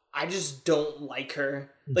I just don't like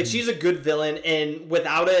her. Mm-hmm. Like, she's a good villain, and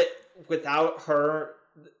without her,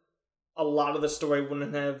 a lot of the story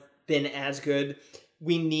wouldn't have been as good.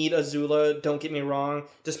 We need Azula, don't get me wrong.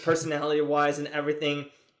 Just personality-wise and everything,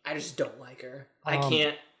 I just don't like her. I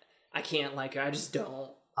can't like her. I just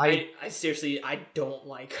don't. I seriously, I don't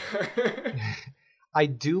like her. I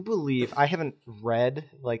do believe, I haven't read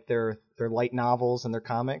their light novels and their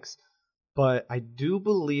comics, but I do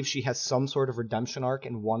believe she has some sort of redemption arc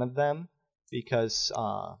in one of them, because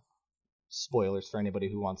spoilers for anybody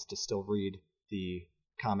who wants to still read the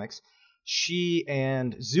comics. she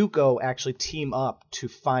and Zuko actually team up to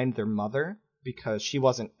find their mother because she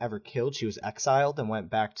wasn't ever killed. She was exiled and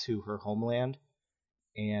went back to her homeland.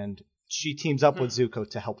 And she teams up with Zuko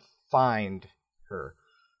to help find her.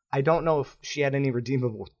 I don't know if she had any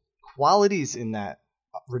redeemable qualities in that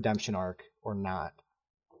redemption arc or not.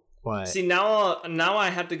 But see, now I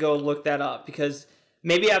have to go look that up because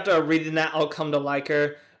maybe after reading that I'll come to like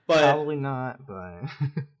her. But probably not. But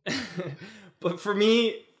but for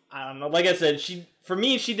me, I don't know. Like I said, she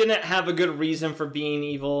didn't have a good reason for being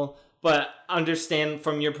evil. But understand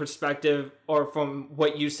from your perspective or from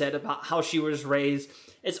what you said about how she was raised,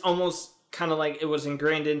 it's almost kind of like it was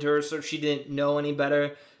ingrained into her, so she didn't know any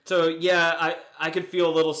better. So yeah, I could feel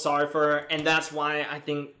a little sorry for her, and that's why I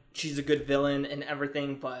think she's a good villain and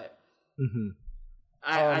everything. But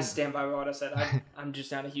I stand by what I said. I'm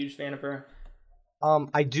just not a huge fan of her.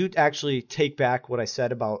 I do actually take back what I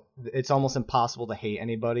said about it's almost impossible to hate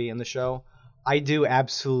anybody in the show. I do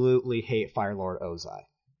absolutely hate Fire Lord Ozai.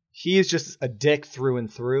 He is just a dick through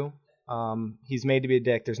and through. He's made to be a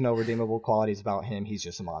dick. There's no redeemable qualities about him. He's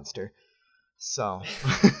just a monster. So.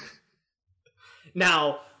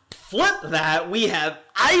 Now, flip that. We have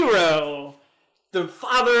Iroh, the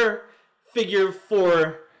father figure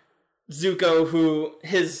for Zuko, who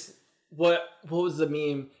what was the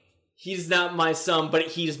meme? He's not my son, but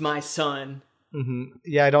he's my son. Mm-hmm.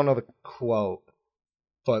 Yeah, I don't know the quote.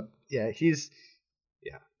 But yeah, he's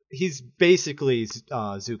basically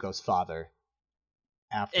Zuko's father.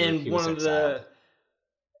 After he was exiled.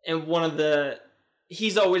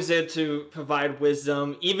 He's always there to provide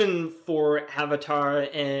wisdom, even for Avatar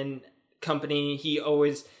and company. He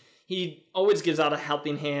always gives out a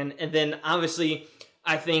helping hand, and then obviously,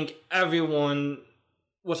 I think everyone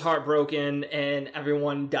was heartbroken and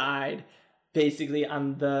everyone died. Basically,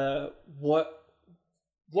 on the what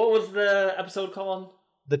was the episode called?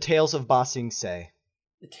 The Tales of Ba Sing Se.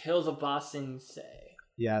 The Tales of Ba Sing Se.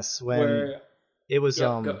 Yes, it was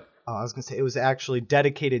I was gonna say it was actually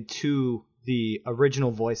dedicated to the original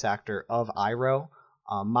voice actor of Iroh,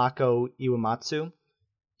 Mako Iwamatsu.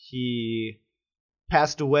 He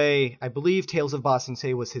passed away. I believe Tales of Ba Sing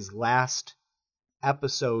Se was his last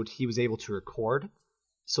episode he was able to record,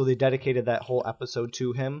 so they dedicated that whole episode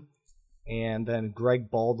to him. And then Greg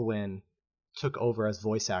Baldwin took over as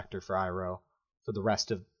voice actor for Iroh for the rest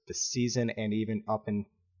of the season and even up and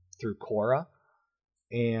through Korra.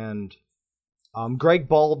 And Greg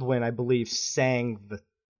Baldwin, I believe, sang the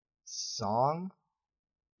song.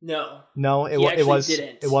 No, it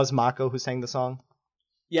was Mako who sang the song.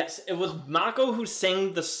 Yes, it was Mako who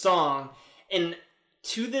sang the song, and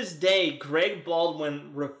to this day, Greg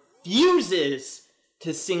Baldwin refuses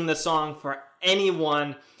to sing the song for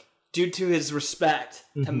anyone due to his respect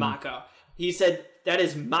to Mako. He said, "That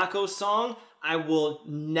is Mako's song. I will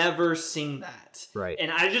never sing that." Right. And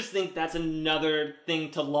I just think that's another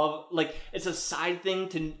thing to love. Like, it's a side thing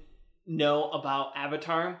to know about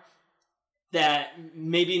Avatar that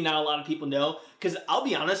maybe not a lot of people know. Because I'll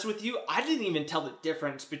be honest with you, I didn't even tell the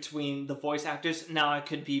difference between the voice actors. Now, it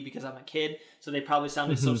could be because I'm a kid, so they probably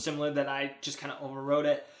sounded so similar that I just kind of overrode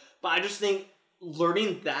it. But I just think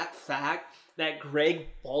learning that fact that Greg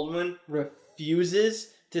Baldwin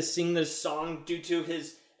refuses to sing this song due to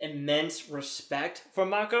his immense respect for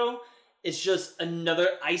Mako is just another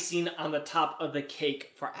icing on the top of the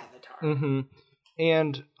cake for Avatar.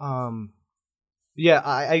 And yeah,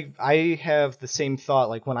 I have the same thought.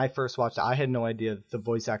 Like when I first watched it, I had no idea the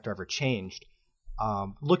voice actor ever changed.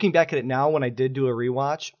 Looking back at it now, when I did do a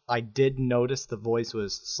rewatch, I did notice the voice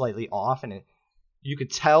was slightly off, and you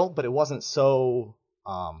could tell, but it wasn't so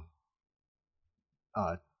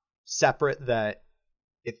separate that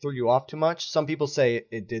it threw you off too much. Some people say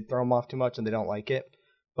it did throw them off too much and they don't like it,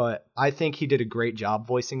 but I think he did a great job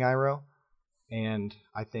voicing Iroh, and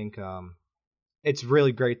I think it's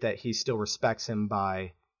really great that he still respects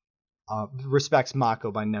Mako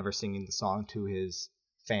by never singing the song to his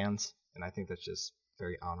fans, and I think that's just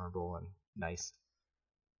very honorable and nice.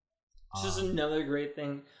 It's just another great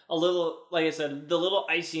thing. A little, like I said, the little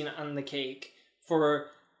icing on the cake for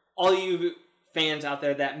all you fans out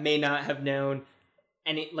there that may not have known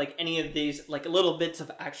any of these like little bits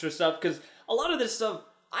of extra stuff, because a lot of this stuff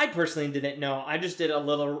I personally didn't know. I just did a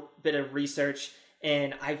little bit of research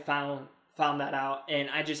and I found that out, and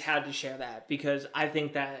I just had to share that because I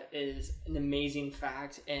think that is an amazing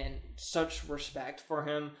fact and such respect for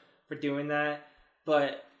him for doing that.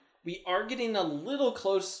 But we are getting a little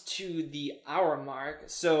close to the hour mark,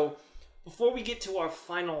 so before we get to our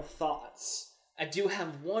final thoughts, I do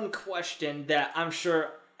have one question that I'm sure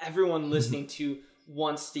everyone listening to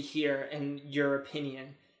wants to hear in your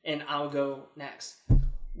opinion, and I'll go next.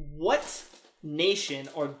 what nation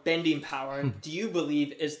or bending power do you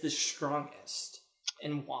believe is the strongest,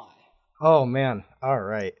 and why? Oh man, all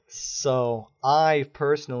right. So I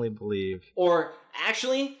personally believe, Or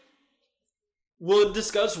actually, we'll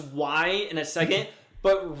discuss why in a second,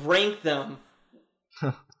 but rank them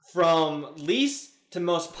from least to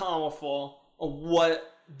most powerful. What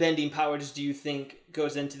bending powers do you think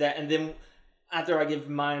goes into that? And then after I give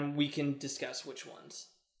mine, we can discuss which ones.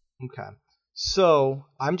 okay. So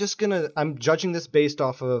I'm judging this based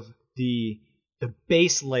off of the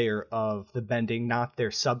base layer of the bending, not their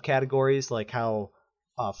subcategories, like how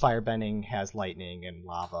firebending has lightning and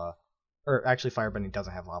lava, or actually firebending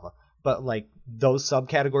doesn't have lava, but like those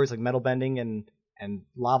subcategories like metal bending and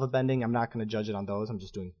lava bending, I'm not going to judge it on those. I'm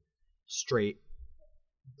just doing straight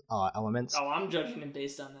elements. Oh, I'm judging it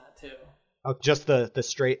based on that too. Oh, just the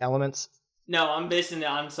straight elements? No, I'm basing it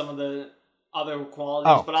on some of the other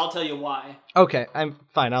qualities, but I'll tell you why. Okay, I'm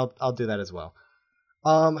fine. I'll do that as well.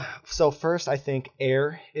 So first, I think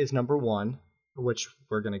air is number one, which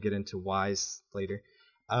we're gonna get into whys later.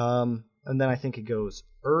 And then I think it goes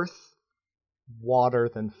earth, water,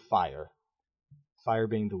 then fire. Fire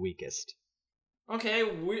being the weakest. Okay,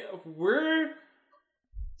 we're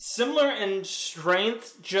similar in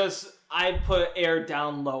strength. Just I put air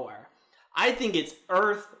down lower. I think it's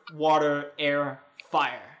earth, water, air,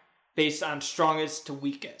 fire, based on strongest to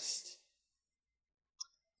weakest.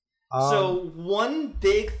 So one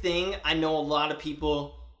big thing I know a lot of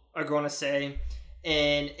people are going to say,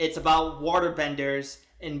 and it's about waterbenders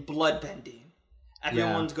and bloodbending.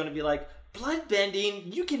 Everyone's going to be like,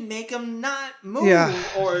 bloodbending, you can make them not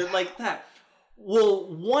move or like that. Well,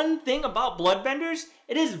 one thing about bloodbenders,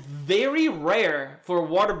 it is very rare for a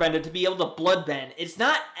waterbender to be able to bloodbend. It's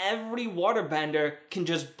not every waterbender can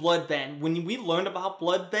just bloodbend. When we learned about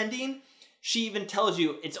bloodbending, she even tells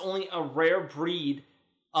you it's only a rare breed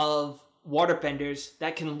of waterbenders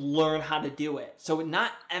that can learn how to do it. So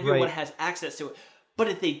not everyone has access to it. But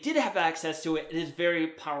if they did have access to it, it is very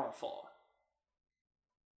powerful.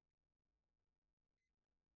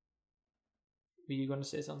 Were you going to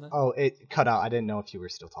say something? Oh, it cut out. I didn't know if you were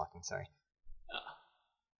still talking. Sorry.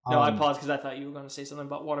 No, I paused because I thought you were going to say something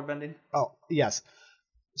about waterbending. Oh, yes.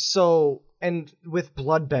 So, and with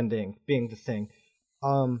bloodbending being the thing,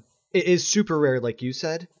 it is super rare, like you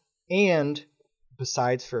said, and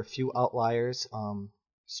besides for a few outliers,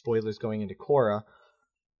 spoilers going into Korra,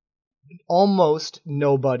 almost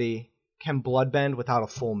nobody can bloodbend without a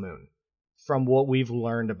full moon, from what we've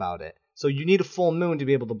learned about it. So you need a full moon to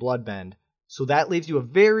be able to bloodbend. So that leaves you a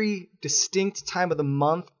very distinct time of the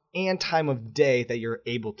month and time of day that you're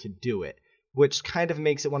able to do it, which kind of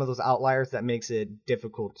makes it one of those outliers that makes it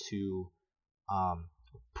difficult to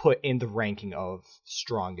put in the ranking of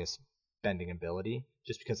strongest bending ability,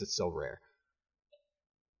 just because it's so rare.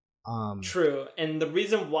 True, and the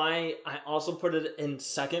reason why I also put it in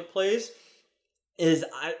second place is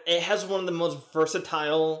it has one of the most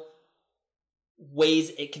versatile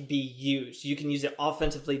ways it can be used. You can use it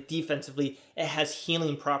offensively, defensively. It has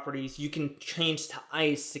healing properties. You can change to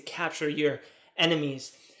ice to capture your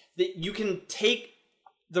enemies. That you can take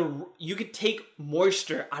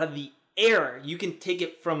moisture out of the air. You can take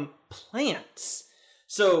it from plants.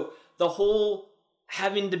 So the whole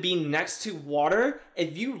having to be next to water,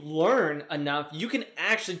 if you learn enough, you can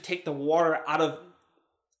actually take the water out of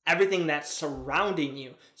everything that's surrounding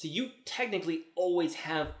you. So you technically always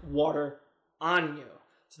have water on you.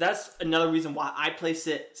 So that's another reason why I place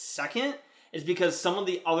it second, is because some of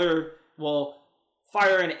the other,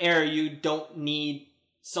 fire and air, you don't need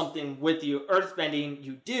something with you. Earthbending,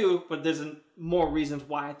 you do, but there's more reasons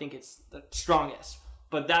why I think it's the strongest.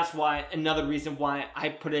 But that's why another reason why I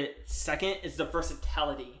put it second is the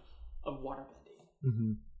versatility of waterbending.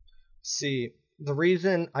 Mm-hmm. See, the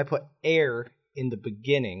reason I put air in the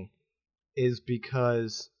beginning is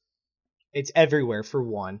because it's everywhere, for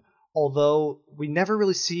one. Although we never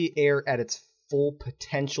really see air at its full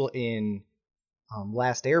potential in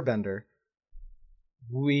Last Airbender,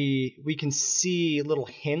 we can see little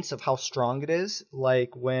hints of how strong it is,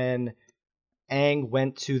 like when Aang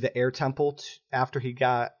went to the air temple after he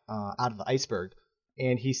got out of the iceberg,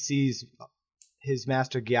 and he sees his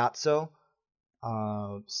master Gyatso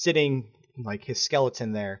sitting, like his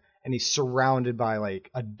skeleton there, and he's surrounded by like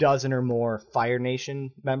a dozen or more Fire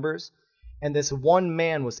Nation members, and this one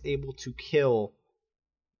man was able to kill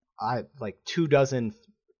like 24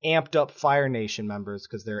 amped up Fire Nation members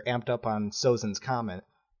because they're amped up on Sozin's comment.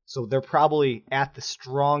 So they're probably at the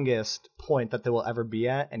strongest point that they will ever be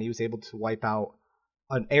at, and he was able to wipe out,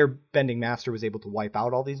 an airbending master was able to wipe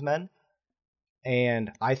out all these men.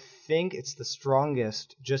 And I think it's the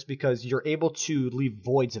strongest just because you're able to leave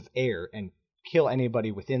voids of air and kill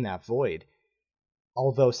anybody within that void.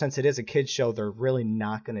 Although, since it is a kid's show, they're really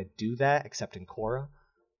not going to do that, except in Korra.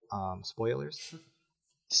 Spoilers.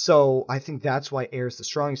 So I think that's why air is the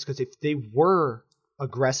strongest, because if they were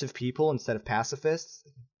aggressive people instead of pacifists,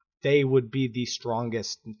 they would be the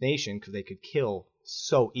strongest nation because they could kill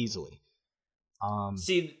so easily.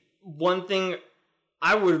 See, one thing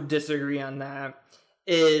I would disagree on that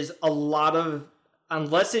is a lot of,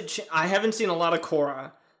 I haven't seen a lot of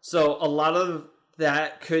Korra, so a lot of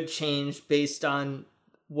that could change based on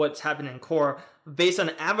what's happening in Korra. Based on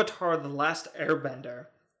Avatar: The Last Airbender,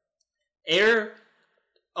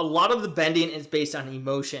 a lot of the bending is based on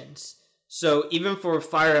emotions. So even for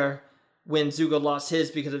fire, when Zuko lost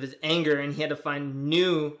his because of his anger and he had to find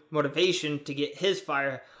new motivation to get his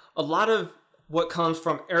fire, a lot of what comes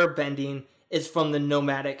from airbending is from the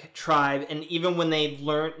nomadic tribe. And even when they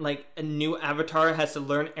learn, like a new avatar has to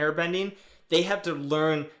learn airbending, they have to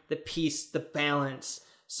learn the peace, the balance.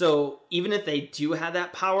 So even if they do have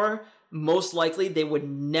that power, most likely they would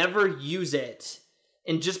never use it.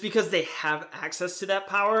 And just because they have access to that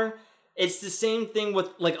power, it's the same thing with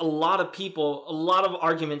like a lot of people. A lot of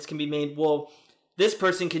arguments can be made. Well, this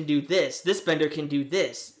person can do this bender can do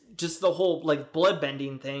this. Just the whole like blood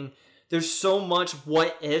bending thing. There's so much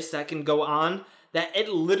what ifs that can go on that it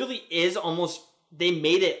literally is almost, they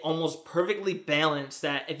made it almost perfectly balanced,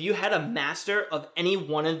 that if you had a master of any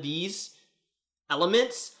one of these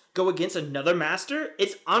elements go against another master,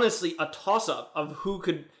 it's honestly a toss-up of who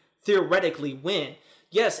could theoretically win.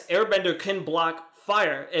 Yes, airbender can block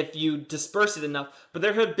fire if you disperse it enough, but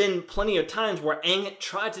there have been plenty of times where Aang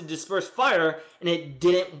tried to disperse fire and it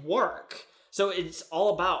didn't work. So it's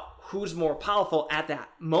all about who's more powerful at that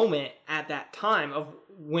moment, at that time of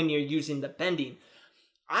when you're using the bending.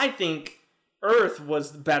 I think Earth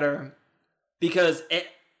was better because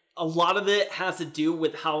a lot of it has to do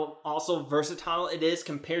with how also versatile it is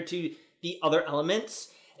compared to the other elements.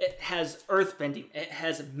 It has earth bending. It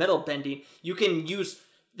has metal bending. You can use...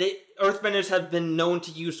 The earthbenders have been known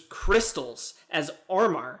to use crystals as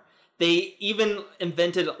armor. They even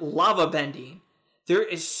invented lava bending. There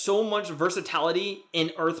is so much versatility in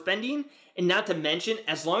earthbending, and not to mention,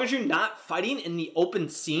 as long as you're not fighting in the open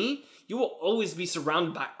sea, you will always be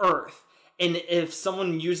surrounded by earth. And if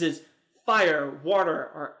someone uses fire,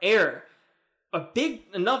 water, or air, a big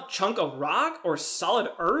enough chunk of rock or solid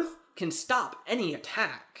earth can stop any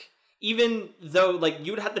attack. Even though, like,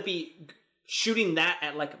 you would have to be shooting that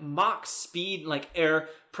at, like, Mach speed, like air,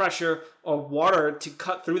 pressure, or water to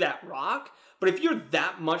cut through that rock. But if you're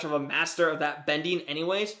that much of a master of that bending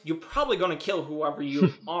anyways, you're probably going to kill whoever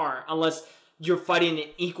you are, unless you're fighting an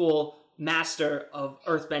equal master of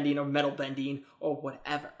earth bending or metal bending or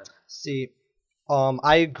whatever. See,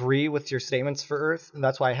 I agree with your statements for Earth, and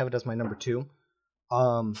that's why I have it as my number 2.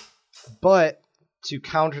 But to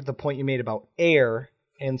counter the point you made about air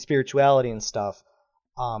and spirituality and stuff,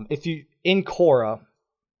 if you in Korra,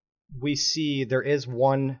 we see there is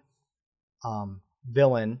one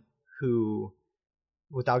villain who,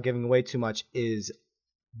 without giving away too much, is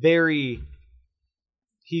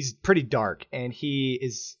he's pretty dark, and he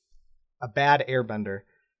is a bad airbender,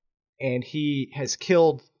 and he has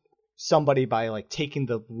killed somebody by like taking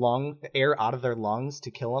the air out of their lungs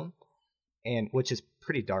to kill him, and which is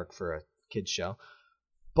pretty dark for a kid's show.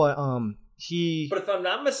 But But if I'm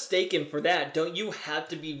not mistaken, for that, don't you have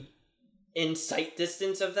to be in sight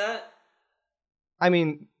distance of that? I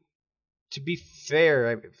mean, to be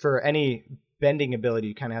fair, for any bending ability,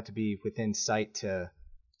 you kind of have to be within sight to...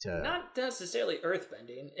 Not necessarily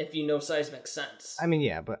earthbending, if you know size makes sense. I mean,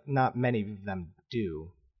 yeah, but not many of them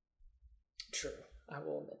do. True, I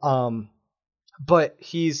will admit that. But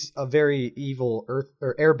he's a very evil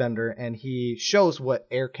airbender, and he shows what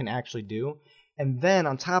air can actually do. And then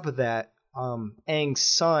on top of that, Aang's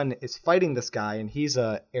son is fighting this guy, and he's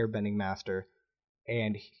a airbending master,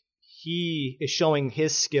 and he is showing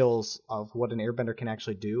his skills of what an airbender can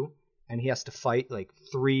actually do, and he has to fight like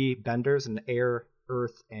 3 benders, an air,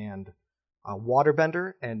 earth, and a water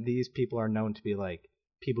bender, and these people are known to be like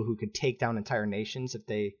people who could take down entire nations if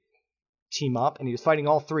they team up, and he was fighting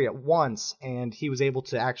all 3 at once, and he was able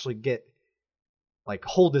to actually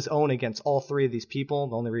hold his own against all 3 of these people.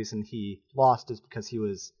 The only reason he lost is because he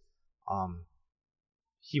was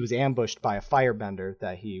ambushed by a firebender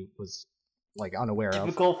that he was unaware of.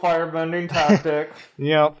 Typical firebending tactic.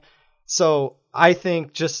 Yep. So I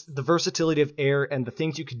think just the versatility of air and the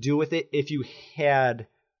things you could do with it if you had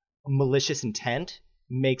malicious intent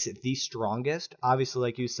makes it the strongest. Obviously,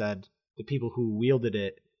 like you said, the people who wielded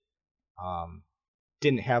it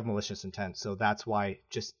didn't have malicious intent, so that's why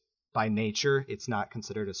just by nature it's not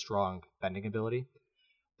considered a strong bending ability.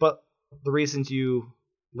 But the reasons you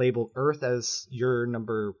labeled Earth as your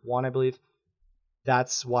number 1, I believe,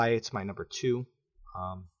 that's why it's my number 2.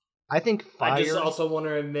 I think Fire... I just also want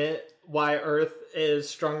to admit why Earth is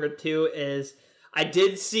stronger too is I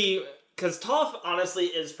did see... Because Toph, honestly,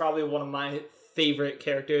 is probably one of my favorite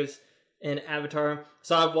characters in Avatar.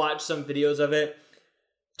 So I've watched some videos of it.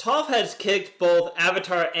 Toph has kicked both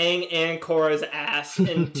Avatar Aang and Korra's ass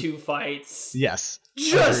in 2 fights. Yes.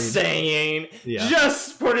 Just Agreed. saying. Yeah.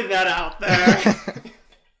 Just putting that out there.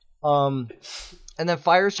 And then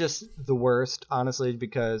Fire's just the worst, honestly,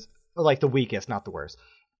 because... Like, the weakest, not the worst.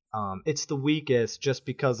 It's the weakest just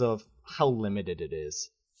because of how limited it is.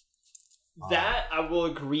 That I will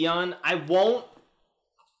agree on. I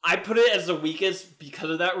put it as the weakest because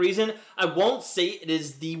of that reason. I won't say it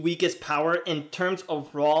is the weakest power in terms of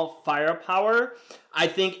raw firepower. I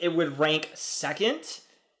think it would rank second,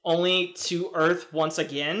 only to Earth once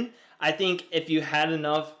again. I think if you had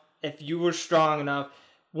enough, if you were strong enough,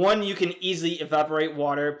 one, you can easily evaporate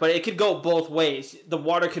water, but it could go both ways. The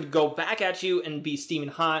water could go back at you and be steaming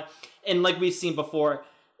hot. And like we've seen before,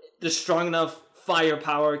 the strong enough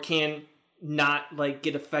firepower can not like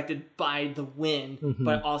get affected by the wind,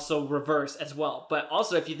 but also reverse as well. But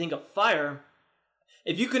also, if you think of fire,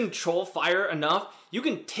 if you control fire enough, you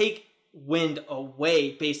can take wind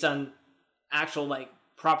away based on actual like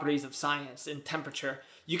properties of science and temperature.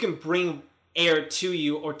 You can bring air to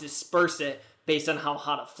you or disperse it based on how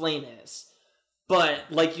hot a flame is. But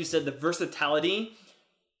like you said, the versatility,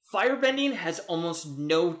 firebending has almost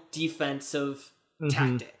no defensive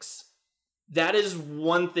tactics. That is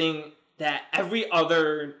one thing that every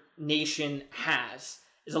other nation has,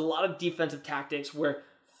 is a lot of defensive tactics where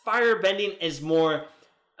firebending is more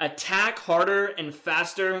attack harder and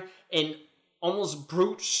faster and almost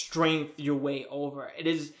brute strength your way over. It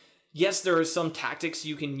is, yes, there are some tactics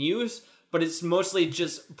you can use, but it's mostly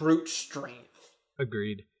just brute strength.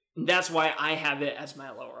 Agreed. And that's why I have it as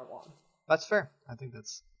my lower one. That's fair. I think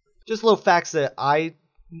that's just little facts that I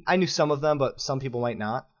knew some of them, but some people might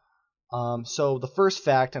not. So the first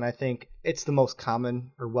fact, and I think it's the most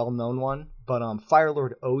common or well-known one, but Fire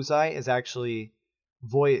Lord Ozai is actually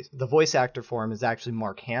the voice actor for him is actually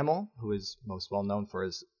Mark Hamill, who is most well known for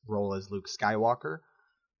his role as Luke Skywalker.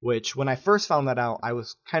 Which, when I first found that out, I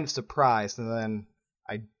was kind of surprised, and then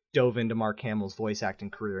I dove into Mark Hamill's voice acting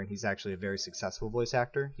career, and he's actually a very successful voice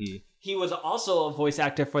actor. He was also a voice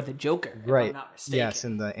actor for the Joker, right? If I'm not mistaken. Yes,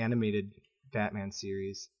 in the animated Batman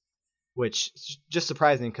series. Which is just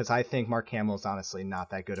surprising because I think Mark Hamill is honestly not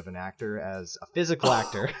that good of an actor as a physical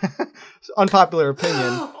actor. Unpopular opinion.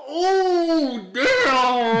 Oh,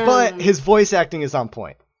 damn! But his voice acting is on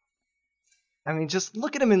point. I mean, just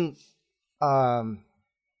look at him in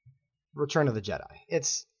Return of the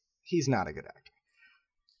Jedi. He's not a good actor.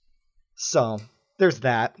 So, there's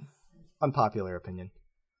that. Unpopular opinion.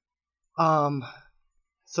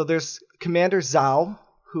 So there's Commander Zhao,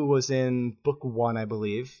 who was in Book 1, I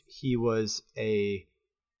believe. He was a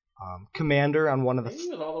commander on one of the... He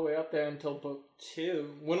was all the way up there until Book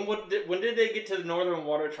 2. When did they get to the Northern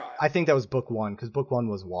Water Tribe? I think that was Book 1, because Book 1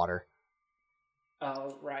 was water.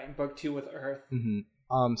 Oh, right, and Book 2 with Earth.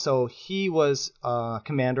 So he was a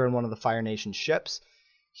commander on one of the Fire Nation ships.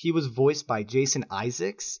 He was voiced by Jason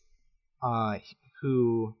Isaacs,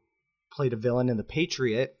 who played a villain in The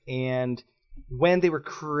Patriot, and when they were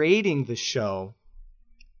creating the show...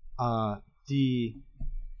 the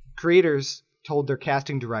creators told their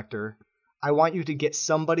casting director, I want you to get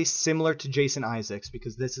somebody similar to Jason Isaacs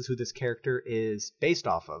because this is who this character is based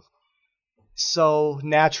off of. So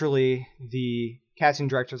naturally, the casting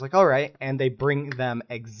director's like, all right, and they bring them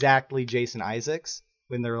exactly Jason Isaacs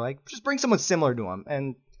when they're like, just bring someone similar to him.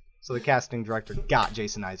 And so the casting director got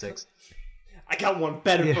Jason Isaacs. I got one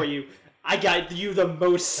better for you. I got you the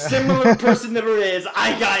most similar person there is.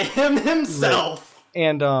 I got him himself. Right.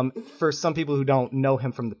 And for some people who don't know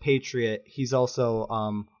him from The Patriot, he's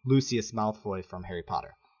also Lucius Malfoy from Harry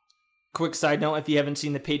Potter. Quick side note, if you haven't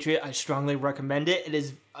seen The Patriot, I strongly recommend it. It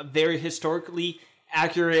is a very historically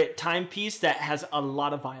accurate timepiece that has a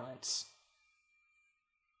lot of violence.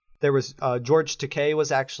 There was George Takei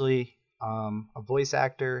was actually a voice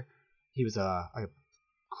actor. He was a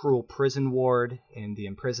cruel prison ward in the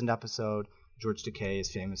Imprisoned episode. George Takei is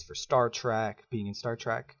famous for Star Trek, being in Star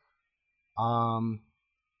Trek.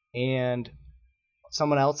 And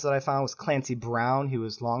someone else that I found was Clancy Brown. He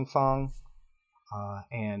was Long Fang.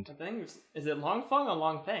 And I think is it Long Fang or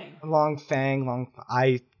Long Fang? Long Fang.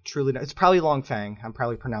 I truly don't. It's probably Long Fang. I'm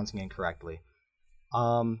probably pronouncing it incorrectly.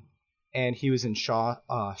 And he was in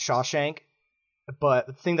Shawshank But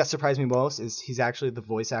the thing that surprised me most is he's actually the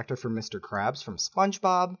voice actor for Mr. Krabs from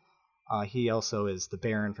SpongeBob. He also is the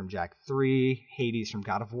Baron from Jak 3, Hades from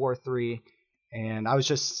God of War 3, and I was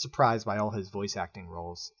just surprised by all his voice acting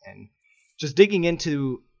roles. And just digging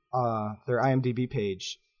into their IMDb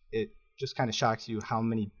page, it just kind of shocks you how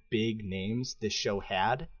many big names this show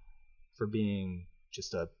had for being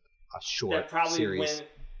just a short series.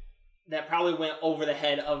 That probably went over the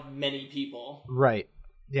head of many people. Right.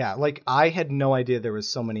 Yeah, like I had no idea there was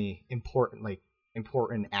so many important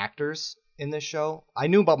actors in this show. I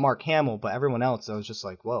knew about Mark Hamill, but everyone else, I was just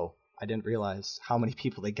like, whoa, I didn't realize how many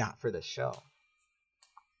people they got for this show.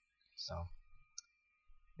 So,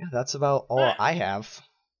 yeah, that's about all I have.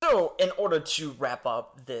 So, in order to wrap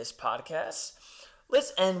up this podcast,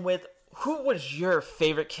 let's end with, who was your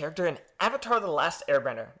favorite character in Avatar The Last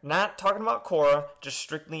Airbender? Not talking about Korra, just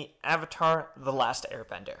strictly Avatar The Last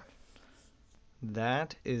Airbender.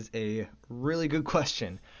 That is a really good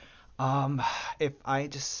question. If I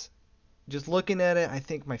just looking at it, I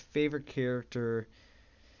think my favorite character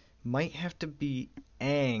might have to be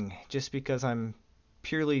Aang, just because I'm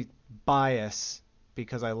purely biased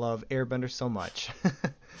because I love Airbender so much.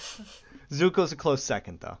 Zuko's a close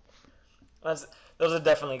second, though. Those are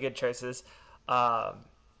definitely good choices.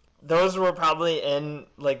 Those were probably in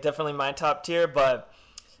definitely my top tier, but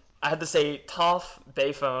I had to say Toph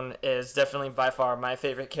Beifong is definitely by far my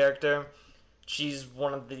favorite character. She's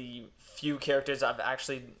one of the few characters I've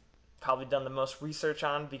actually probably done the most research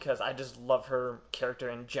on because I just love her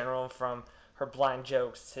character in general, from her blind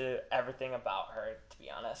jokes to everything about her, to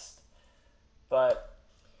be honest. But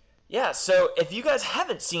yeah, so if you guys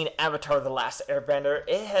haven't seen Avatar The Last Airbender,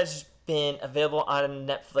 it has been available on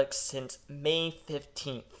Netflix since May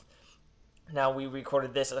 15th. Now, we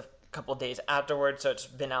recorded this a couple days afterwards, so it's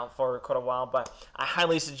been out for quite a while, but I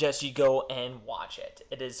highly suggest you go and watch it.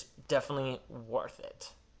 It is definitely worth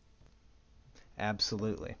it.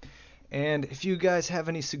 Absolutely. And if you guys have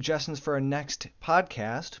any suggestions for our next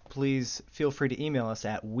podcast, please feel free to email us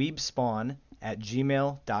at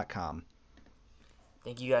weebspawn@gmail.com.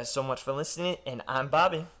 Thank you guys so much for listening, and I'm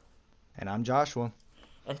Bobby. And I'm Joshua.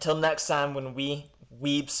 Until next time when we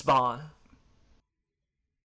weeb spawn.